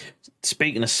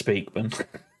 Speaking of Speakman,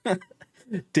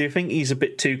 do you think he's a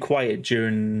bit too quiet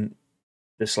during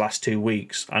this last 2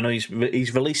 weeks? I know he's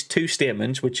released 2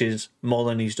 statements, which is more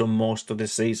than he's done most of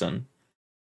this season,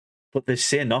 but they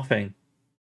say nothing.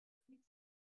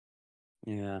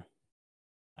 Yeah.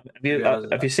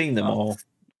 Have you seen them all?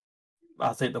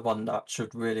 I think the one that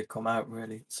should really come out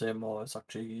say more is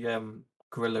actually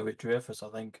Gorilla with Dreyfus, I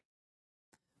think.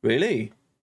 Really?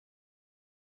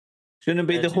 Shouldn't it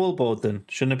be the whole board then?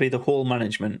 Shouldn't it be the whole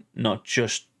management, not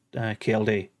just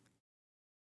KLD?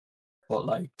 What,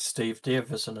 like Steve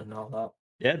Davison and all that?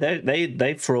 Yeah,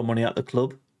 they throw money at the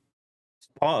club. It's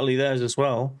partly theirs as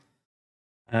well.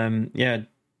 Yeah,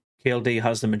 KLD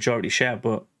has the majority share,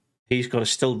 but he's got to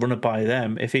still run it by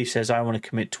them. If he says, I want to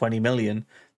commit 20 million,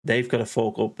 they've got to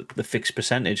fork up the fixed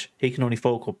percentage. He can only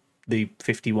fork up the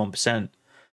 51%.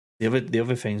 The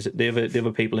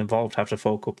other people involved have to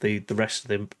fork up the rest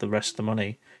of the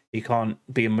money. You can't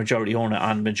be a majority owner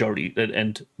and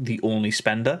the only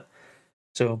spender.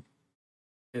 So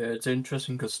yeah, it's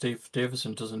interesting because Steve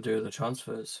Davison doesn't do the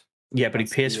transfers. Yeah, but he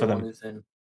pays for them.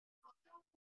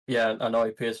 Yeah, I know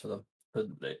he pays for them, but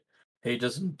he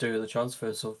doesn't do the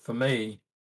transfers. So for me,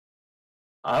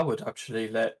 I would actually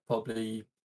let probably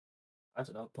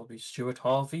Stuart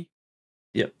Harvey.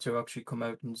 Yep. To actually come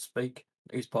out and speak.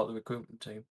 He's part of the recruitment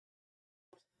team.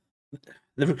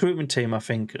 The recruitment team, I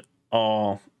think,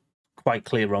 are quite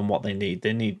clear on what they need.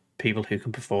 They need people who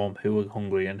can perform, who are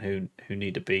hungry, and who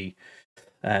need to be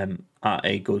at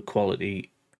a good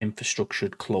quality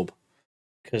infrastructured club.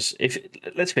 Because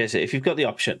let's face it, if you've got the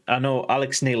option, I know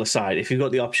Alex Neil aside, if you've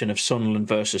got the option of Sunderland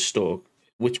versus Stoke,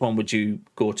 which one would you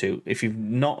go to? If you've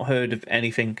not heard of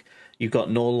anything, you've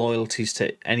got no loyalties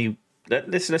to any.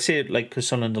 Let's say it because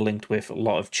Sunderland are linked with a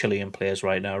lot of Chilean players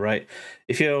right now, right?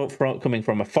 If you're coming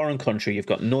from a foreign country, you've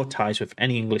got no ties with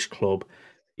any English club.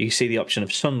 You see the option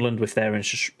of Sunderland with their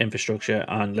infrastructure,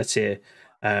 and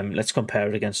let's compare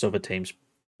it against other teams.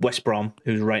 West Brom,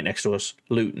 who's right next to us,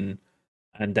 Luton,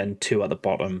 and then 2 at the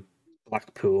bottom,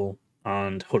 Blackpool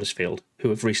and Huddersfield, who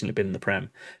have recently been in the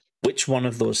Prem. Which one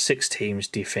of those 6 teams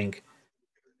do you think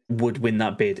would win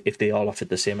that bid if they all offered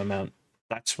the same amount?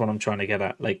 That's what I'm trying to get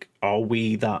at. Are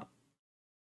we that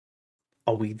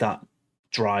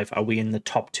drive? Are we in the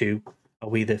top 2? Are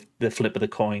we the flip of the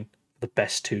coin, the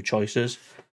best 2 choices?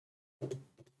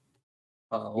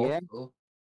 Yeah.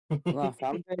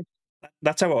 Well,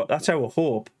 that's our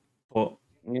hope, but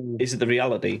is it the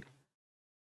reality?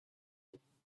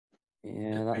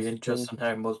 Yeah, that's interesting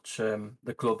how much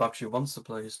the club actually wants the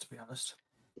players, to be honest.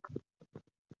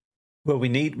 Well, we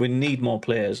need more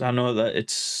players. I know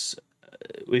that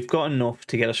we've got enough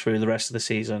to get us through the rest of the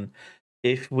season.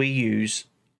 If we use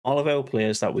all of our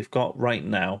players that we've got right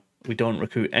now, we don't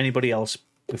recruit anybody else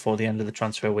before the end of the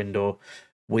transfer window,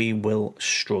 we will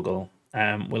struggle.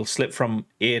 We'll slip from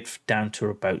 8th down to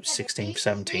about 16th,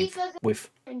 17th with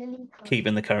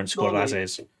keeping the current squad as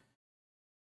is.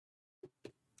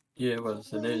 Yeah, well, the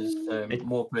thing is,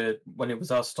 when it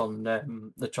was asked on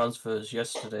the transfers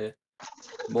yesterday,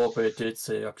 Mowbray did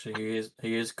say actually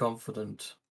he is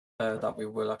confident that we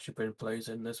will actually bring players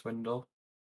in this window.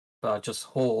 But I just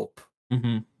hope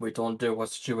we don't do what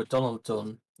Stuart Donald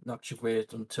done and actually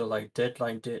wait until like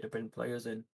deadline day to bring players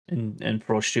in. And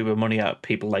throw stupid money at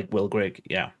people like Will Grigg,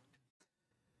 yeah.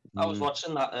 I was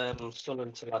watching that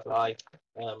Sunderland to that live.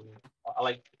 I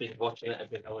like being watching it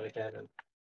every now and again, and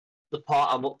the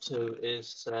part I'm up to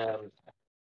is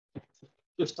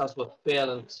just as we're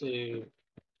failing to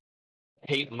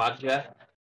hate Madja.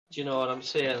 Do you know what I'm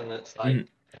saying? And it's like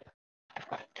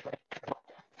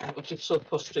it's just so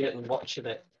frustrating watching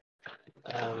it.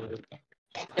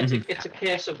 It's a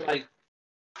case of like,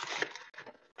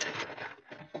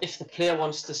 if the player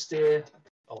wants to stay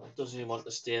or doesn't he want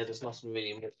to stay, there's nothing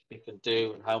really much we can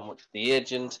do, and how much the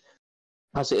agent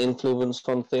has it influenced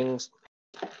on things.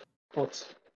 But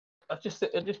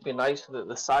it'd just be nice that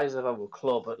the size of our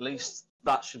club, at least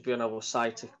that should be on our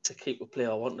side to keep a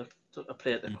player. I want a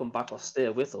player to come back or stay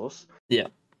with us. Yeah.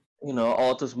 You know,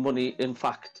 or does money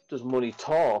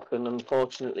talk? And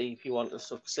unfortunately, if you want to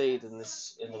succeed in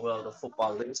the world of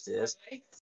football these days,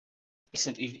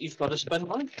 you've got to spend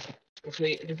money. It's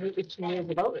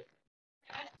about it.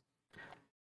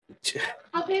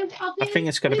 I think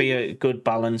it's going to be a good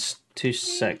balance.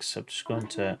 2-6. I'm just going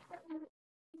to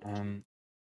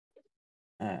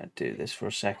do this for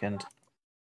a second.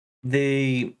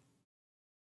 The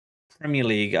Premier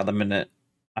League at the minute,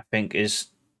 I think, is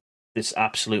this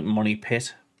absolute money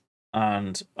pit,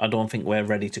 and I don't think we're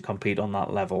ready to compete on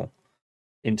that level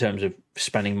in terms of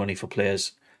spending money for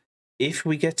players. If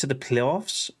we get to the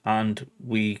playoffs and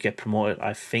we get promoted,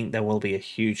 I think there will be a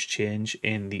huge change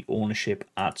in the ownership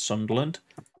at Sunderland.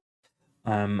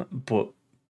 But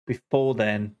before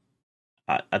then,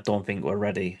 I don't think we're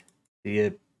ready.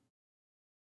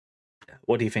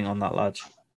 What do you think on that, lads?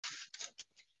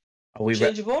 Are we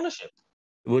change of ownership?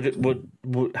 Would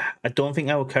I don't think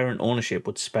our current ownership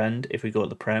would spend if we go to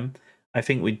the Prem. I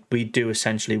think we do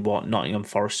essentially what Nottingham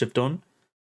Forest have done,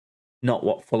 not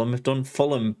what Fulham have done.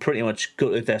 Fulham pretty much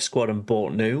gutted their squad and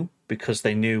bought new because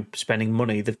they knew spending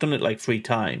money. They've done it like 3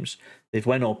 times. They've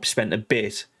went up, spent a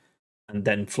bit, and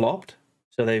then flopped.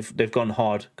 So they've gone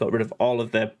hard, got rid of all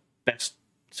of their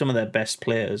some of their best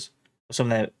players,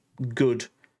 some of their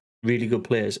really good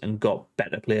players, and got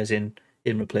better players in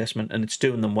replacement, and it's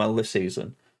doing them well this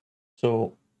season.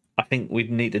 So I think we'd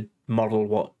need to model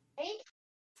what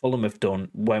Fulham have done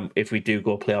if we do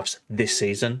go playoffs this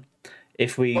season.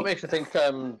 What makes you think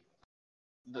that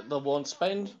they won't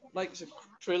spend like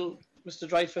Trill, Mr.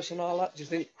 Dreyfus, and all that? Do you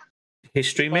think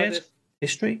history, mate?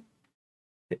 History.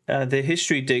 The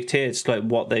history dictates like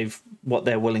what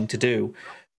they're willing to do.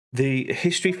 The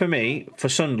history for me for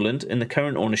Sunderland in the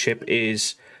current ownership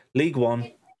is League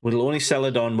One. We'll only sell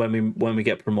it on when we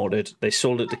get promoted. They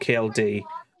sold it to KLD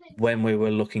when we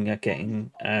were looking at getting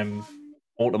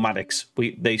automatics.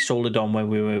 They sold it on when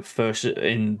we were first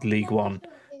in League One.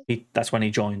 That's when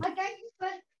he joined.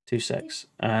 2-6,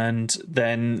 and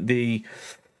then the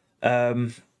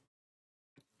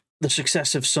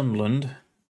success of Sunderland,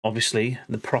 obviously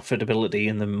the profitability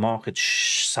and the market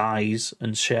size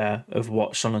and share of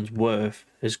what Sunderland's worth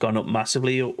has gone up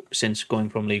massively since going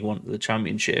from League One to the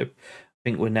Championship. I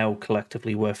think we're now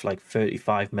collectively worth like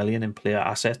 35 million in player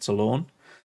assets alone.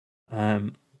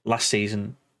 Last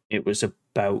season, it was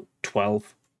about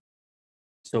 12.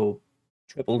 So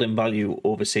tripled in value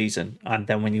over season. And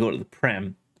then when you go to the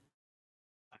Prem,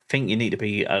 I think you need to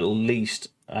be at least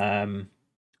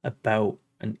about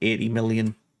an 80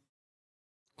 million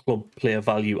club player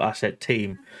value asset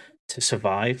team to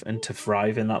survive and to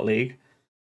thrive in that league.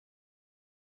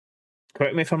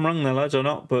 Correct me if I'm wrong there, lads, or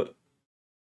not, but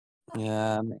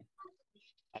yeah,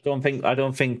 I don't think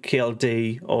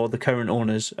KLD or the current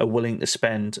owners are willing to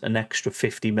spend an extra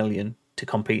 50 million to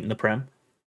compete in the Prem.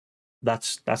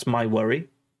 That's my worry.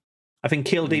 I think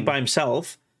KLD by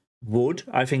himself would.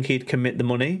 I think he'd commit the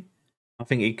money. I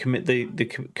think he'd commit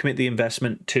the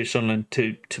investment to Sunderland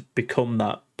to become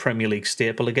that Premier League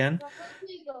staple again.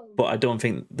 But I don't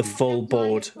think the full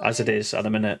board, as it is at the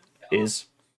minute, is.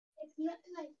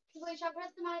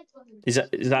 Is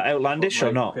that outlandish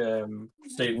or not?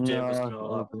 Steve Davis and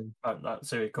all that.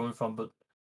 That's where you're coming from, but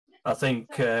I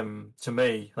think to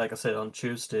me, like I said on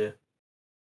Tuesday,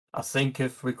 I think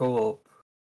if we go up,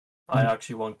 I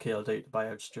actually want KLD to buy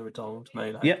out Stuart Donald.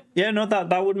 No,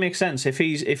 that would make sense. If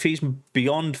he's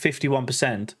beyond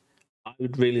 51%, I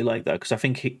would really like that because I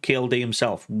think KLD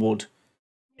himself would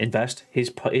invest. He's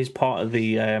part of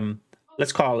the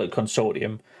let's call it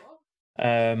consortium,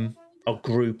 or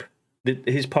group.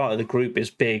 His part of the group is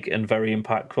big and very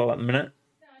impactful at the minute,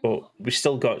 but we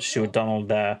still got Stuart Donald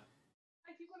there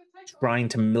trying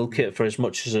to milk it for as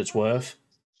much as it's worth.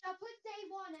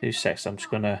 2 seconds. I'm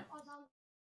just gonna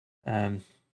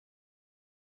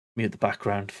mute the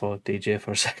background for DJ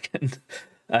for a second.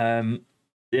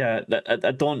 Yeah,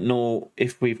 I don't know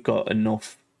if we've got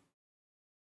enough.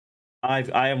 I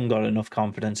haven't got enough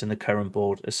confidence in the current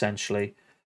board, essentially,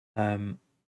 and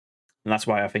that's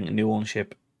why I think new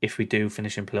ownership, if we do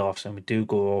finish in playoffs and we do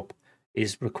go up,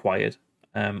 is required.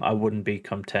 I wouldn't be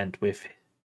content with,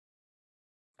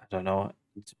 I don't know,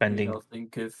 spending. I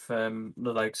think if the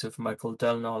likes of Michael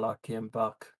Dell and all that came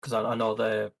back, because I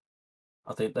know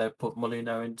I think they put money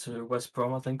now into West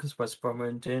Brom. I think because West Brom are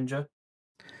in danger.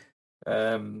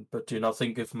 But do you not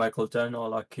think if Michael Dell and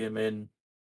all that came in,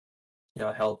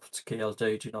 helped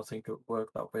KLD? Do you not think it would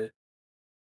work that way?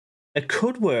 It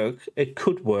could work. It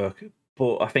could work,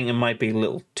 but I think it might be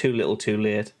too little, too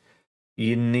late.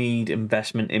 You need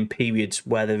investment in periods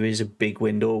where there is a big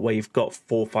window where you've got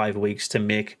 4 or 5 weeks to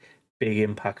make big,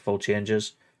 impactful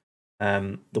changes.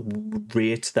 The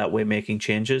rate that we're making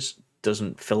changes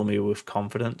doesn't fill me with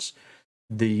confidence.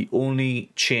 The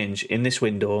only change in this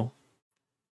window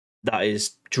that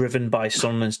is driven by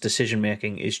Sunderland's decision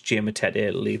making is Jay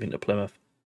Matete leaving to Plymouth.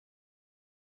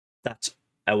 That's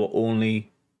our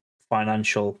only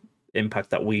financial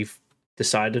impact that we've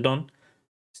decided on.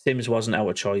 Sims wasn't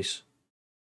our choice.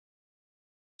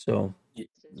 So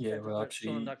yeah, well, actually,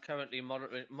 Sunderland are currently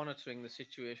monitoring the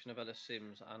situation of Ellis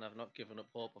Sims and have not given up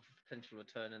hope of a potential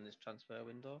return in this transfer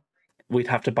window. we'd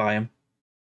have to buy him.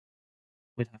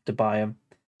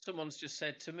 Someone's just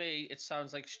said to me, it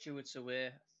sounds like Stewart's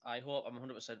away. I hope I'm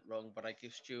 100% wrong, but I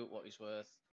give Stewart what he's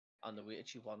worth and the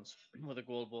wage he wants with a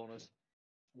goal bonus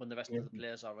when the rest of the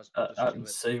players are as good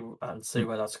as Stewart. and see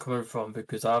where that's coming from,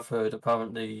 because I've heard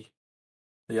apparently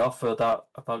the offer that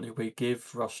apparently we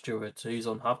give Ross Stewart, he's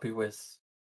unhappy with,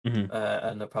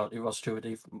 and apparently Ross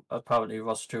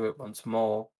Stewart wants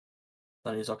more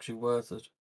than he's actually worth it.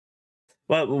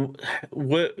 Well,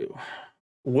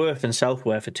 worth and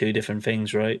self-worth are two different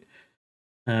things, right?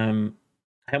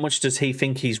 How much does he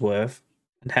think he's worth,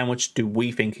 and how much do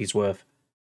we think he's worth?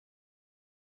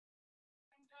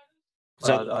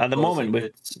 So at the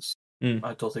moment,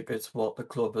 I don't think it's what the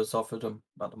club has offered him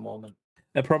at the moment.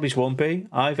 It probably won't be.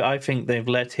 I think they've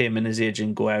let him and his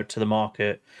agent go out to the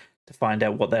market to find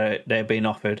out what they're being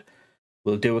offered.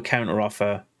 We'll do a counter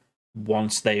offer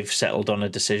once they've settled on a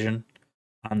decision.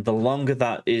 And the longer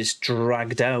that is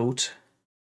dragged out,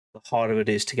 the harder it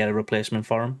is to get a replacement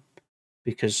for him.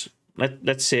 Because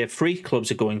let's say 3 clubs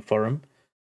are going for him,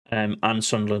 and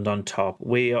Sunderland on top.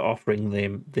 We are offering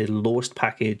them the lowest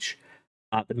package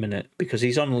at the minute because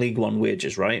he's on League One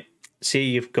wages, right? See,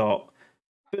 you've got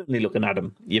Burnley looking at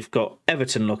him, you've got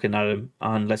Everton looking at him,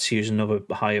 and let's use another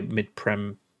higher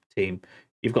mid-prem team.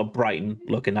 You've got Brighton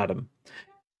looking at him.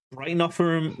 Brighton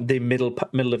offer him the middle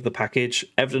of the package.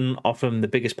 Everton offer him the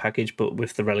biggest package, but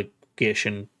with the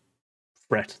relegation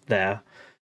threat there.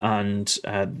 And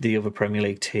the other Premier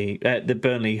League team, the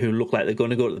Burnley, who look like they're going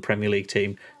to go to the Premier League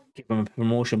team, give him a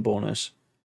promotion bonus.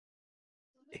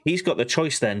 He's got the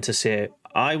choice then to say,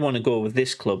 I want to go with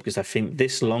this club because I think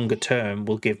this longer term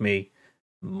will give me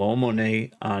more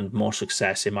money and more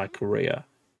success in my career.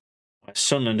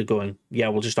 Sunderland are going, yeah,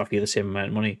 we'll just offer you the same amount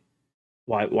of money.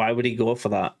 Why would he go for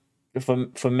that?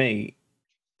 For me,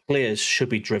 players should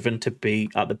be driven to be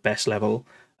at the best level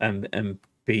and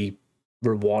be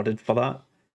rewarded for that.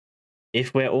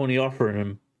 If we're only offering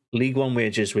him League One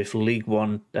wages with League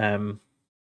One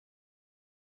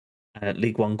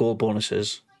goal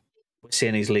bonuses, we're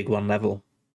saying he's League One level.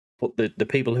 But the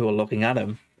people who are looking at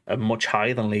him are much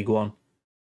higher than League One.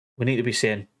 We need to be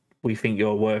saying, we think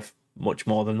you're worth much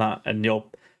more than that, and your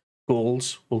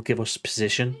goals will give us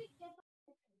position.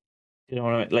 You know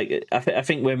what I mean? Like, I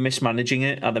think we're mismanaging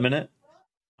it at the minute,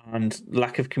 and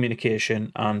lack of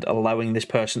communication and allowing this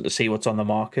person to see what's on the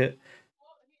market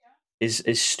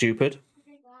is stupid.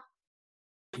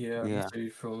 Yeah, I see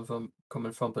from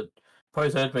coming from, but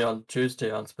probably heard me on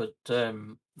Tuesday, Hans. But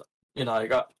I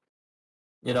got,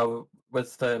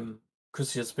 with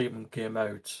Christian Speakman came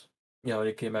out.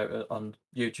 He came out on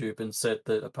YouTube and said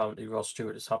that apparently Ross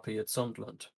Stewart is happy at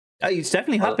Sunderland. He's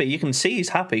definitely happy. You can see he's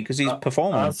happy because he's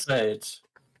performing. I said,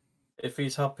 if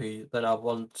he's happy, then I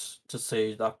want to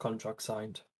see that contract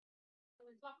signed.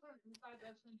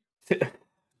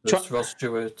 Ross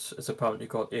Stewart has apparently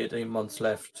got 18 months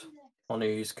left on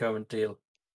his current deal.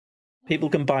 People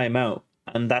can buy him out,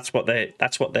 and that's what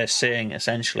they're saying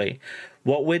essentially.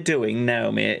 What we're doing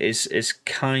now, mate, is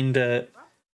kind of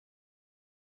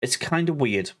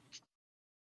weird.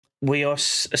 We are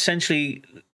essentially,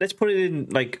 let's put it in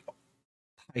like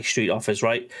high street offers,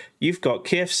 right? You've got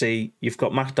KFC, you've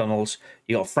got McDonald's,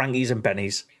 you got Frankie's and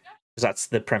Benny's, because that's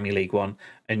the Premier League one,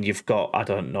 and you've got, I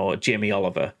don't know, Jamie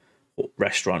Oliver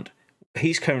restaurant.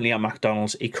 He's currently at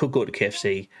McDonald's. He could go to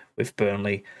KFC with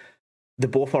Burnley. They're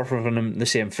both offering him the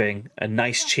same thing: a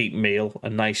nice cheap meal, a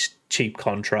nice cheap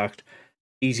contract,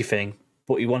 easy thing.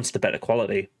 But he wants the better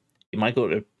quality. He might go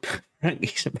to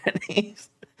Frankie's and Benny's.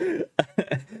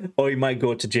 Or he might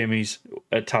go to Jimmy's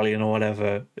Italian or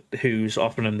whatever, who's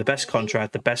offering him the best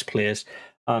contract, the best players,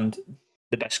 and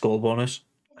the best goal bonus.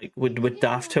 Like, would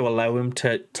Daft to allow him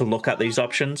to look at these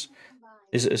options?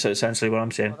 Is essentially what I'm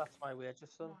saying. Well, that's my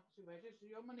wages, son.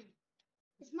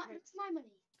 It's my money.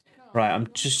 Right, I'm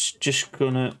just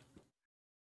gonna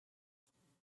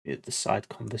get the side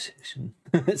conversation.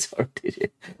 Sorry, did you?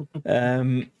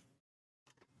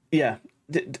 Yeah.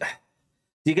 Do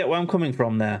you get where I'm coming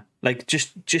from there? Like,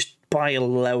 just by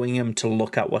allowing him to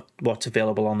look at what's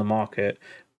available on the market,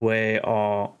 we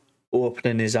are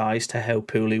opening his eyes to how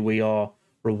poorly we are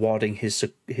rewarding his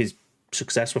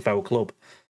success with our club.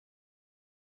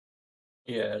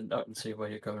 Yeah, I can see where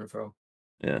you're coming from.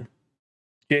 Yeah.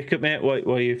 Jacob, mate, what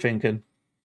are you thinking?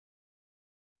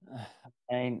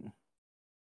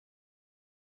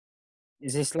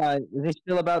 Is this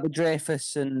still about the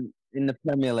Dreyfus and in the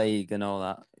Premier League and all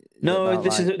that? No,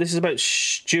 this is about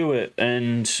Stewart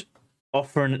and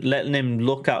letting him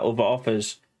look at other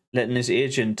offers, letting his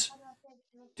agent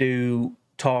do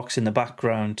talks in the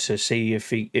background to see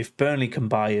if Burnley can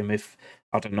buy him, if,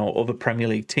 I don't know, other Premier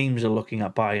League teams are looking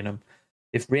at buying him,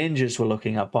 if Rangers were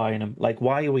looking at buying him. Like,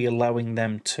 why are we allowing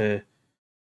them to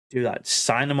do that?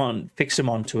 Sign him on, fix him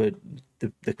onto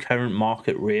the current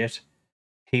market rate.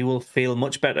 He will feel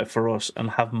much better for us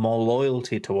and have more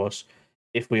loyalty to us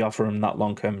if we offer him that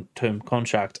long-term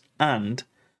contract. And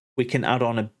we can add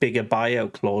on a bigger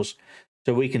buyout clause,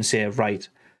 so we can say, right,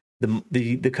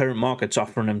 the current market's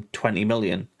offering him 20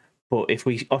 million, but if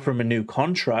we offer him a new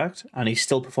contract and he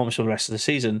still performs for the rest of the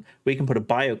season, we can put a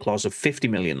buyout clause of 50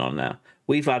 million on there.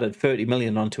 We've added 30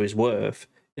 million onto his worth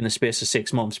in the space of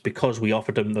 6 months because we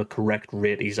offered him the correct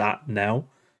rate he's at now,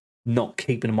 not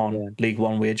keeping him on League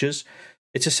One wages.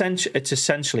 It's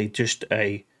essentially just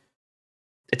a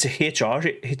HR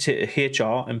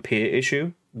and pay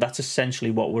issue. That's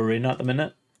essentially what we're in at the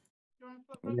minute.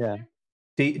 Yeah.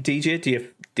 DJ,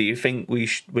 do you think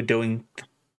we're doing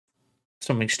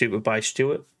something stupid by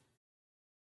Stewart?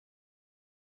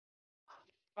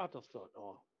 I just don't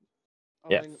know.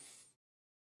 I mean,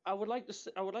 I would like to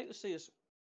see us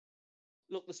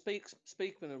look. The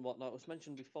speakman and whatnot was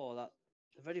mentioned before that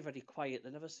they're very, very quiet.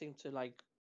 They never seem to like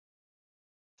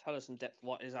tell us in depth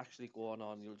what is actually going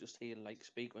on. You'll just hear like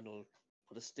speakman will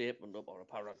put a statement up or a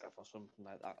paragraph or something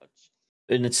like that.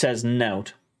 And it says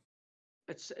nout.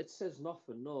 It says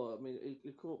nothing. No, I mean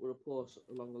you come up with a post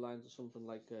along the lines of something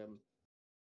like,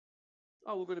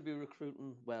 "Oh, we're going to be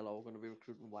recruiting well, or we're going to be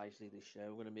recruiting wisely this year.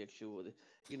 We're going to make sure that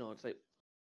it's like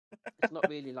it's not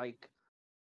really like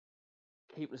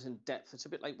keeping us in depth. It's a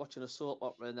bit like watching a soap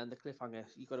opera and then the cliffhanger.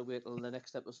 You got to wait till the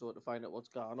next episode to find out what's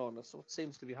going on. That's what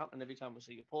seems to be happening every time we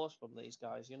see a post from these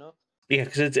guys. Yeah,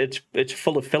 because it's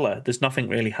full of filler. There's nothing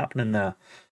really happening there.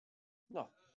 No.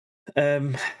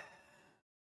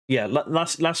 Yeah.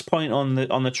 Last point on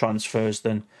the transfers.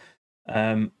 Then,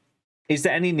 is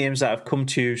there any names that have come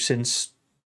to you since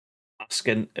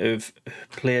asking of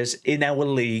players in our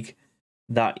league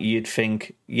that you'd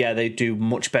think, yeah, they do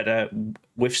much better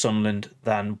with Sunderland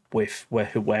than with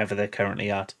wherever they're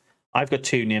currently at? I've got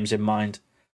two names in mind.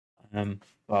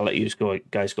 I'll let you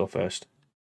guys go first.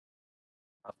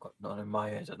 I've got none in my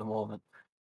head at the moment.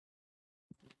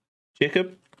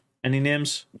 Jacob, any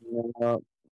names? No,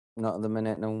 not at the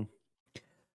minute, no.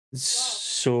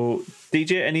 So,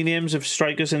 DJ, any names of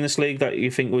strikers in this league that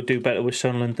you think would do better with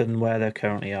Sunderland than where they're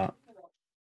currently at?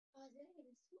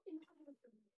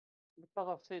 Because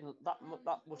I've seen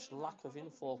that much lack of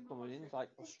info coming in, like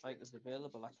what strikers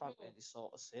available, I can't really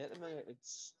sort of say it. I mean,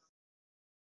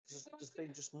 there's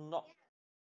been just not.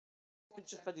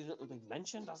 It's just very little been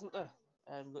mentioned, hasn't there?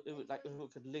 And it would like we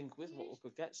could link with what we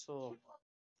could get. So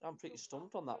I'm pretty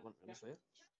stumped on that one, honestly.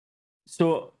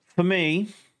 So for me,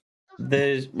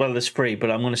 there's three,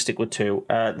 but I'm going to stick with two.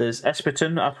 There's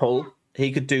Esperton at Hull.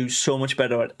 He could do so much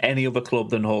better at any other club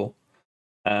than Hull.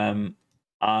 And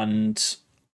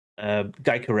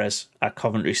Guy Carez at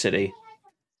Coventry City.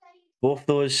 Both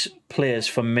those players,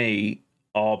 for me,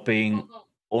 are being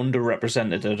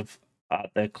underrepresented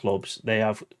at their clubs. They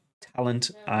have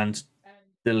talent, and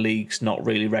the league's not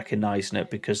really recognising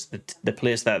it because the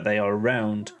players that they are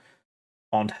around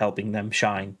aren't helping them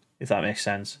shine, if that makes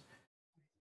sense.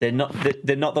 They're not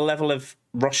the level of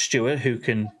Ross Stewart, who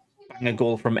can bang a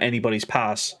goal from anybody's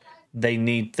pass. They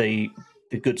need the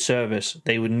good service.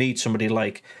 They would need somebody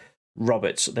like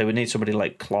Roberts. They would need somebody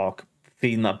like Clark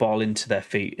feeding that ball into their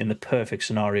feet in the perfect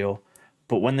scenario.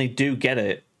 But when they do get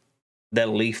it, they're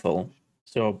lethal.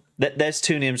 So there's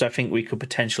two names I think we could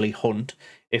potentially hunt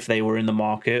if they were in the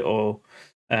market or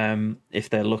if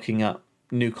they're looking at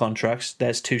new contracts.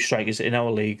 There's two strikers in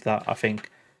our league that I think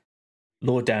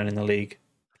lower down in the league,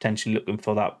 potentially looking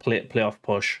for that playoff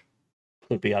push,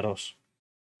 could be at us.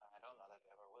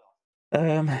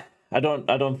 I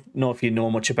don't know if you know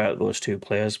much about those two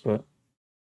players, but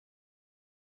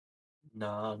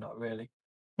No, not really.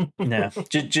 yeah,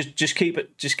 just keep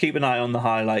an eye on the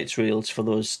highlights reels for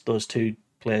those two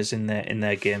players in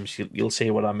their games. You'll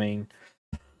see what I mean.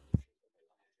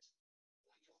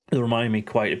 They remind me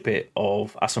quite a bit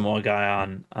of Asamoah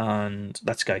Gyan and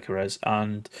that's Guy Carez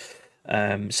and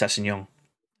Sessegnon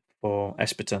for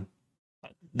Esperton.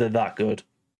 They're that good.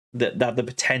 They have the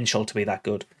potential to be that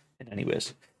good in any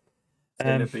ways. It's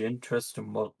going to be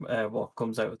interesting what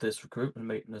comes out of this recruitment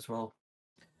meeting as well.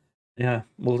 Yeah,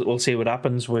 we'll see what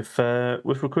happens with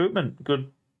recruitment.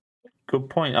 Good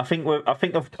point. I think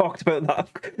I've talked about that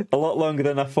a lot longer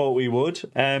than I thought we would.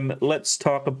 Let's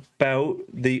talk about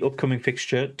the upcoming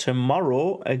fixture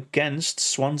tomorrow against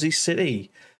Swansea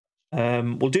City.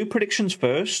 We'll do predictions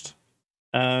first.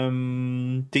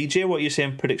 DJ, what are you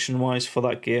saying prediction wise for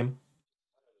that game?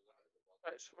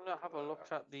 Right, so I'm gonna have a look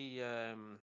at the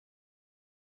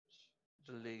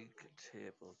league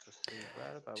table to see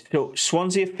whereabouts. So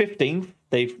Swansea 15th.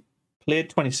 They've played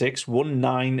 26, won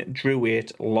 9, drew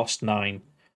 8, lost 9.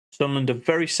 Sunderland are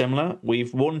very similar.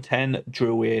 We've won 10,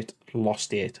 drew 8,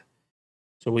 lost 8.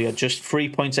 So we are just 3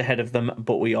 points ahead of them,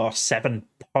 but we are 7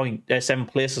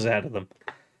 places ahead of them.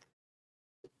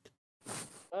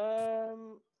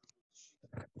 It's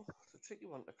a tricky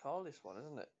one to call this one,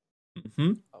 isn't it?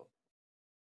 Mm-hmm.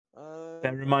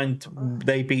 Bear in mind,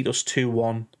 they beat us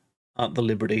 2-1 at the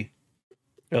Liberty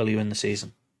earlier in the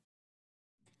season.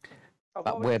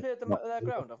 Have we played them at their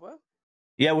ground, have we?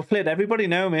 Yeah, we've played everybody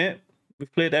now, mate.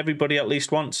 We've played everybody at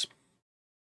least once.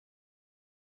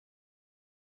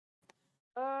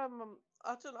 I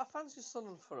fancy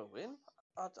Sunderland for a win.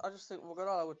 I just think we've got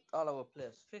all our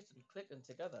players fit and clicking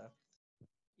together.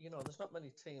 You know, there's not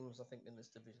many teams I think in this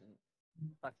division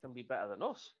that can be better than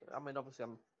us. I mean, obviously,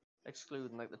 I'm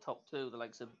excluding like the top two, the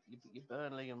likes of your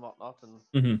Burnley and whatnot,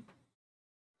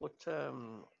 but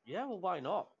yeah, well, why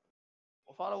not?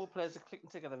 If all our players are clicking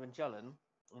together and gelling,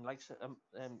 and like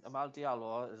Amal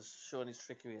Diallo has shown his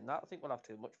trickery in that, I think we'll have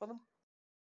too much for them.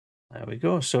 There we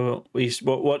go. So what's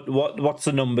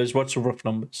the numbers? What's the rough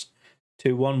numbers?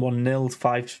 2-1,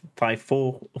 1-0,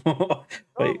 5-4. I'm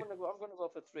gonna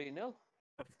go for 3-0.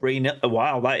 3-0.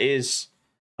 Wow, that is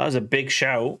a big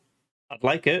shout. I'd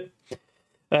like it.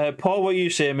 Paul, what you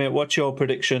say, mate? What's your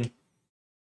prediction?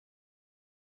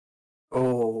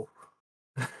 Oh,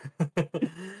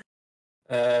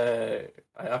 I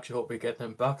actually hope we get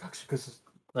them back. Actually, because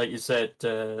like you said,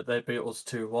 they beat us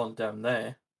 2-1 down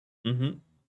there. Mm-hmm.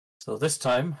 So this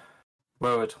time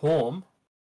we're at home,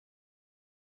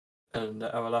 and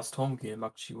our last home game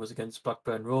actually was against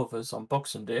Blackburn Rovers on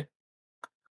Boxing Day,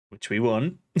 which we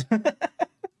won.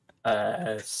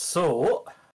 So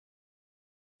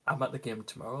I'm at the game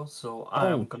tomorrow, so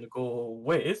I'm gonna go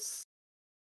with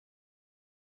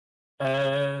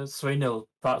 3-0.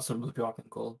 Patterson will be back in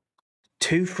goal.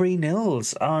 2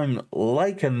 3-0s. I'm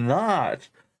liking that.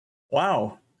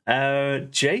 Wow.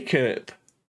 Jacob.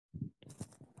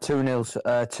 2-0.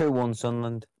 2-1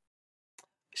 Sunderland.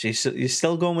 So you're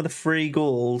still going with the 3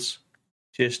 goals.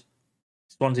 Just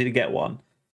wanted to get one.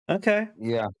 Okay.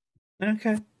 Yeah.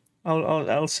 Okay.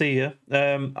 I'll see you.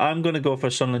 I'm going to go for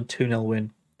a Sunderland 2-0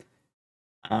 win.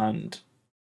 And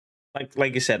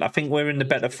like you said, I think we're in the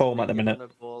better form at the minute.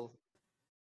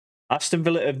 Aston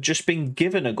Villa have just been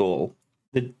given a goal.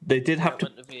 They did have to.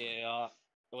 Went to VAR.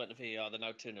 They went to VAR. They're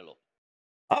now 2-0 up.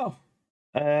 Oh,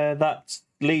 that's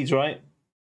Leeds, right?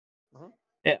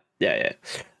 Uh-huh. Yeah.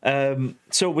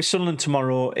 So with Sunderland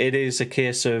tomorrow, it is a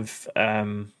case of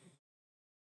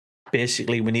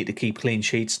basically we need to keep clean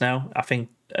sheets now. I think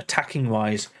attacking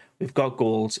wise, we've got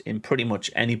goals in pretty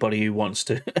much anybody who wants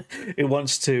to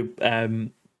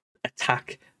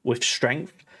attack with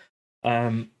strength.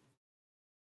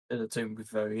 It's going to be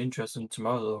very interesting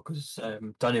tomorrow, though, because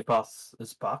Danny Bath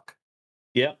is back.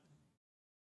 Yeah.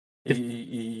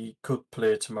 He could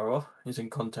play tomorrow. He's in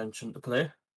contention to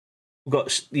play.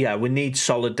 We need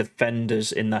solid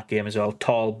defenders in that game as well.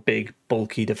 Tall, big,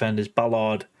 bulky defenders.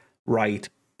 Ballard, Wright,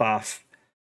 Bath.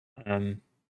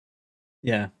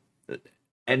 Yeah.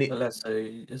 Unless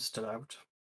he is still out.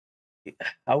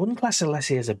 I wouldn't class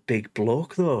Alessi as a big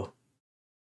bloke though.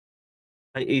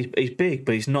 Like, he's big,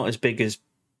 but he's not as big as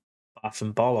Bath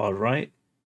and Bollard, right?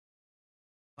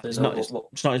 It's not as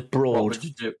What broad. would you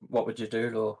do? What would you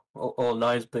do though? All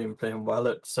nine's been playing well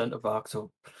at centre back, so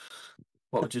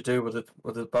what would you do with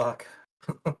it back?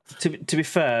 To be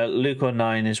fair, Luke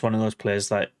O'Nien is one of those players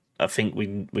that I think we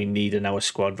need in our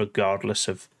squad, regardless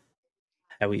of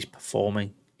how he's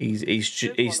performing. He's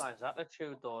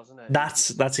attitude, though, isn't it?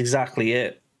 That's exactly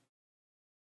it.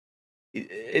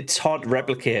 It's hard to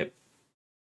replicate.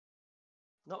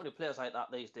 Not many players like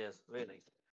that these days, really.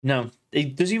 No,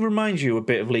 does he remind you a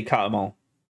bit of Lee Cattermole?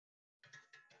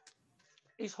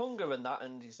 He's hunger in that,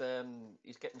 and he's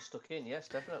getting stuck in. Yes,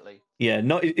 definitely. Yeah,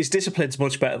 his discipline's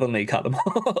much better than Lee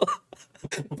Cattermole.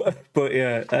 but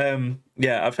yeah,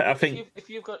 I think if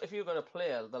you've got a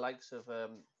player the likes of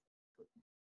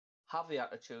have the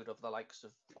attitude of the likes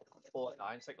of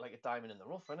Fortnite, it's like a diamond in the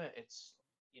rough, isn't it? It's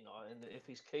and if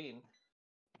he's keen,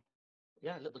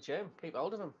 yeah, little Jim, keep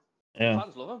hold of him. Yeah,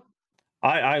 fans love him.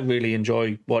 I really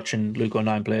enjoy watching Luke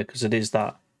O'Nien play because it is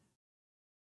that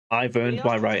I've earned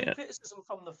my right. Criticism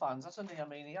from the fans, hasn't he? I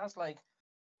mean, he has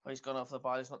he's gone off the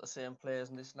bar. He's not the same players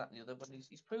and this and that and the other, but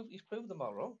he's proved them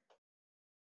all wrong.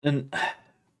 And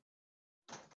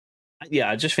yeah,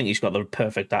 I just think he's got the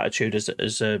perfect attitude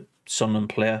as a Sunderland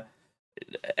player.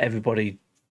 Everybody,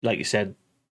 like you said,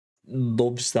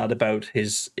 loves that about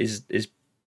his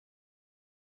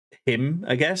him.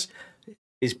 I guess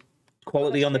his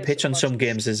quality on the pitch on some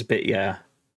games is a bit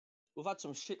We've had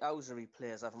some shithousery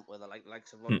players, haven't we? The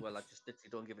likes of Rockwell that just literally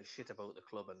don't give a shit about the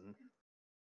club,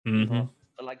 and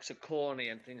the likes of Corney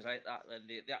and things like that. And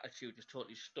the attitude just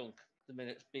totally stunk the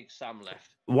minute Big Sam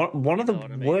left. One of the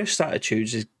worst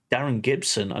attitudes is Darren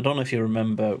Gibson. I don't know if you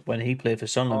remember when he played for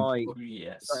Sunderland. Oh,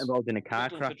 yes. Got involved in a car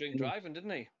crash. Drink driving,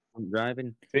 didn't he?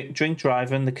 Driving. Drink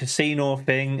driving, the casino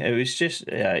thing. It was just,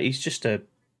 he's just a.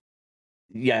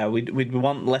 Yeah, we'd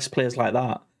want less players like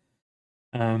that.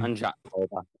 And Jack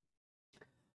Colback.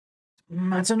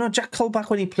 I don't know, Jack Colback,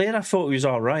 when he played, I thought he was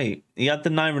all right. He had the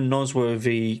Nyron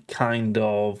Nosworthy kind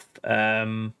of,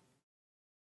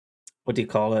 what do you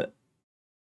call it?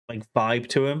 Like vibe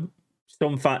to him.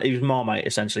 He was Marmite,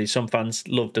 essentially. Some fans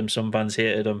loved him, some fans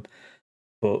hated him.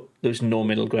 But there's no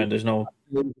middle ground. There's no...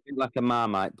 Like a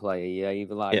Marmite player, yeah. You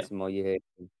either like him or you hate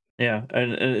him. Yeah,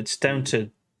 and it's down to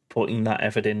putting that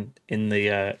effort in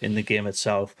the game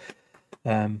itself.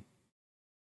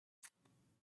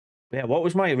 Yeah, what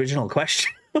was my original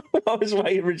question? What was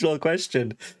my original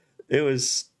question? It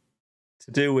was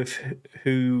to do with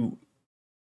who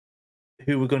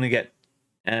we're going to get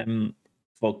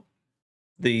for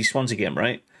the Swansea game,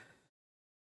 right?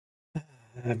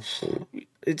 I think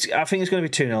it's going to be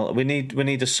 2-0. We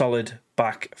need a solid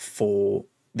back for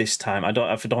this time. I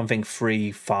don't think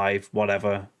 3-5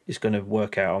 whatever is going to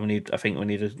work out. I think we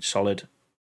need a solid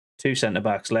 2 centre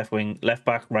backs, left wing, left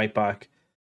back, right back,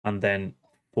 and then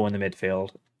 4 in the midfield.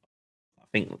 I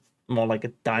think more like a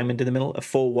diamond in the middle. A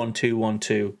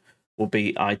 4-1-2-1-2 would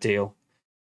be ideal.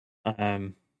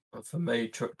 For me,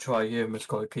 Troy Hume has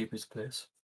got to keep his place.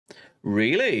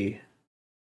 Really?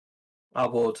 I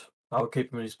would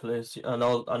keep him in his place. I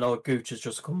know Gooch has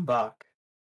just come back,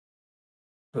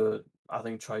 but I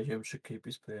think Troy Hume should keep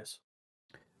his place.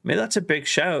 I mean, that's a big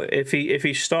shout. If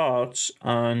he starts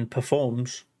and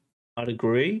performs, I'd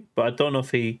agree. But I don't know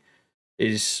if he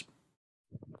is.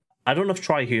 I don't know if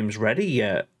Troy Hume's ready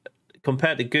yet.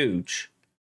 Compared to Gooch,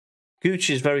 Gooch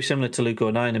is very similar to Luke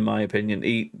O'Nien, in my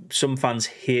opinion. Some fans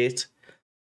hate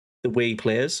the way he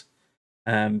plays,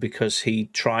 because he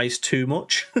tries too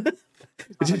much.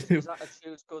 His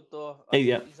attitude's good though. His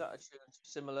attitude's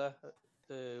similar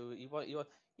to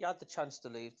he had the chance to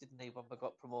leave, didn't he? When we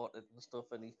got promoted and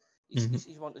stuff, and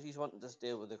he's wanting to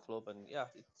stay with the club, and yeah,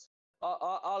 it's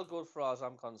all good for us.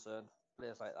 I'm concerned.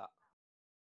 Players like that.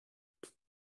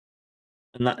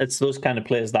 And it's those kind of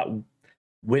players that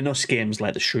win us games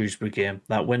like the Shrewsbury game,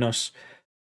 that win us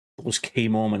those key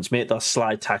moments, make that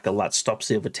slide tackle that stops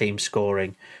the other team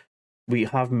scoring. We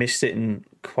have missed it in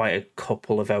quite a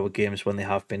couple of our games when they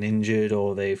have been injured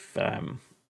or they've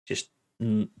just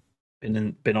been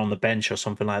on the bench or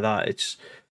something like that. It's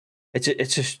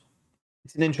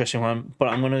an interesting one, but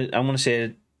I'm gonna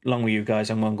say, along with you guys,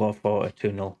 I'm gonna go for a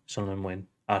 2-0 Sunderland win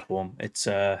at home.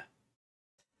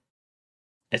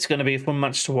 It's going to be a fun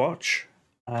match to watch.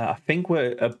 I think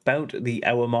we're about the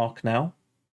hour mark now.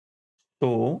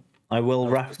 So I will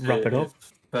wrap it up.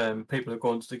 If people are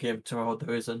going to the game tomorrow,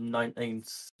 there is a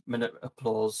 19th minute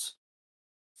applause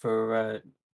for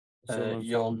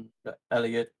Jon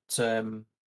Elliott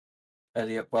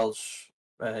Welsh.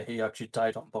 He actually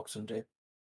died on Boxing Day.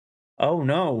 Oh,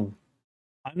 no.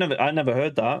 I never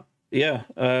heard that. Yeah.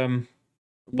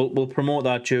 We'll promote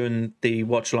that during the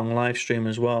watch along live stream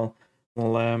as well.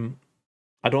 Well,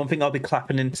 I don't think I'll be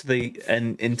clapping into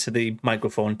the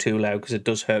microphone too loud because it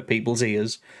does hurt people's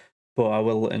ears. But I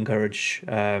will encourage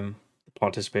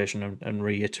participation and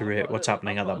reiterate what's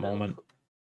happening at that moment.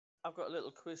 I've got a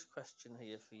little quiz question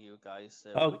here for you guys.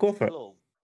 Go for it.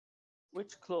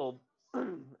 Which club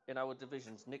in our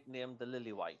division's nicknamed the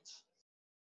Lily Whites?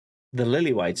 The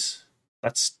Lily Whites.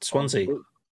 That's Swansea.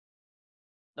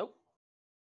 Nope.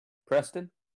 Preston?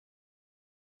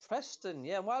 Preston,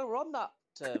 yeah. While we're on that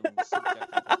subject,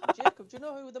 Jacob, do you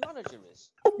know who the manager is?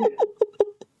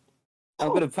 I'm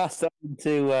going to pass that on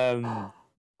to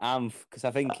Amf, because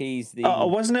I think he's the...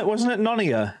 Wasn't it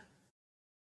Nonia?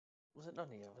 Was it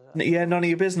Nonia? Yeah, none of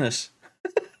your business.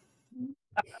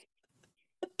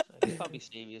 You can't be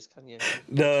serious, can you?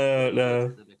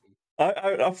 No.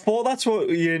 I thought that's what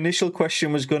your initial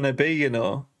question was going to be, you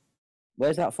know.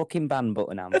 Where's that fucking ban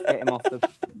button, Amf? Get him off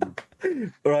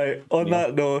the... Right, on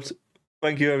that note,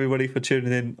 thank you everybody for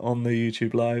tuning in on the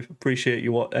YouTube Live. Appreciate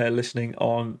you listening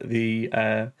on the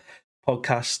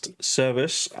podcast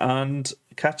service, and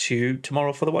catch you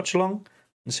tomorrow for the watch along,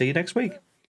 and see you next week.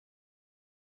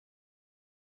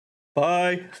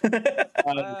 Bye.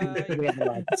 Bye.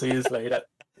 See you later.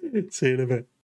 See you in a bit.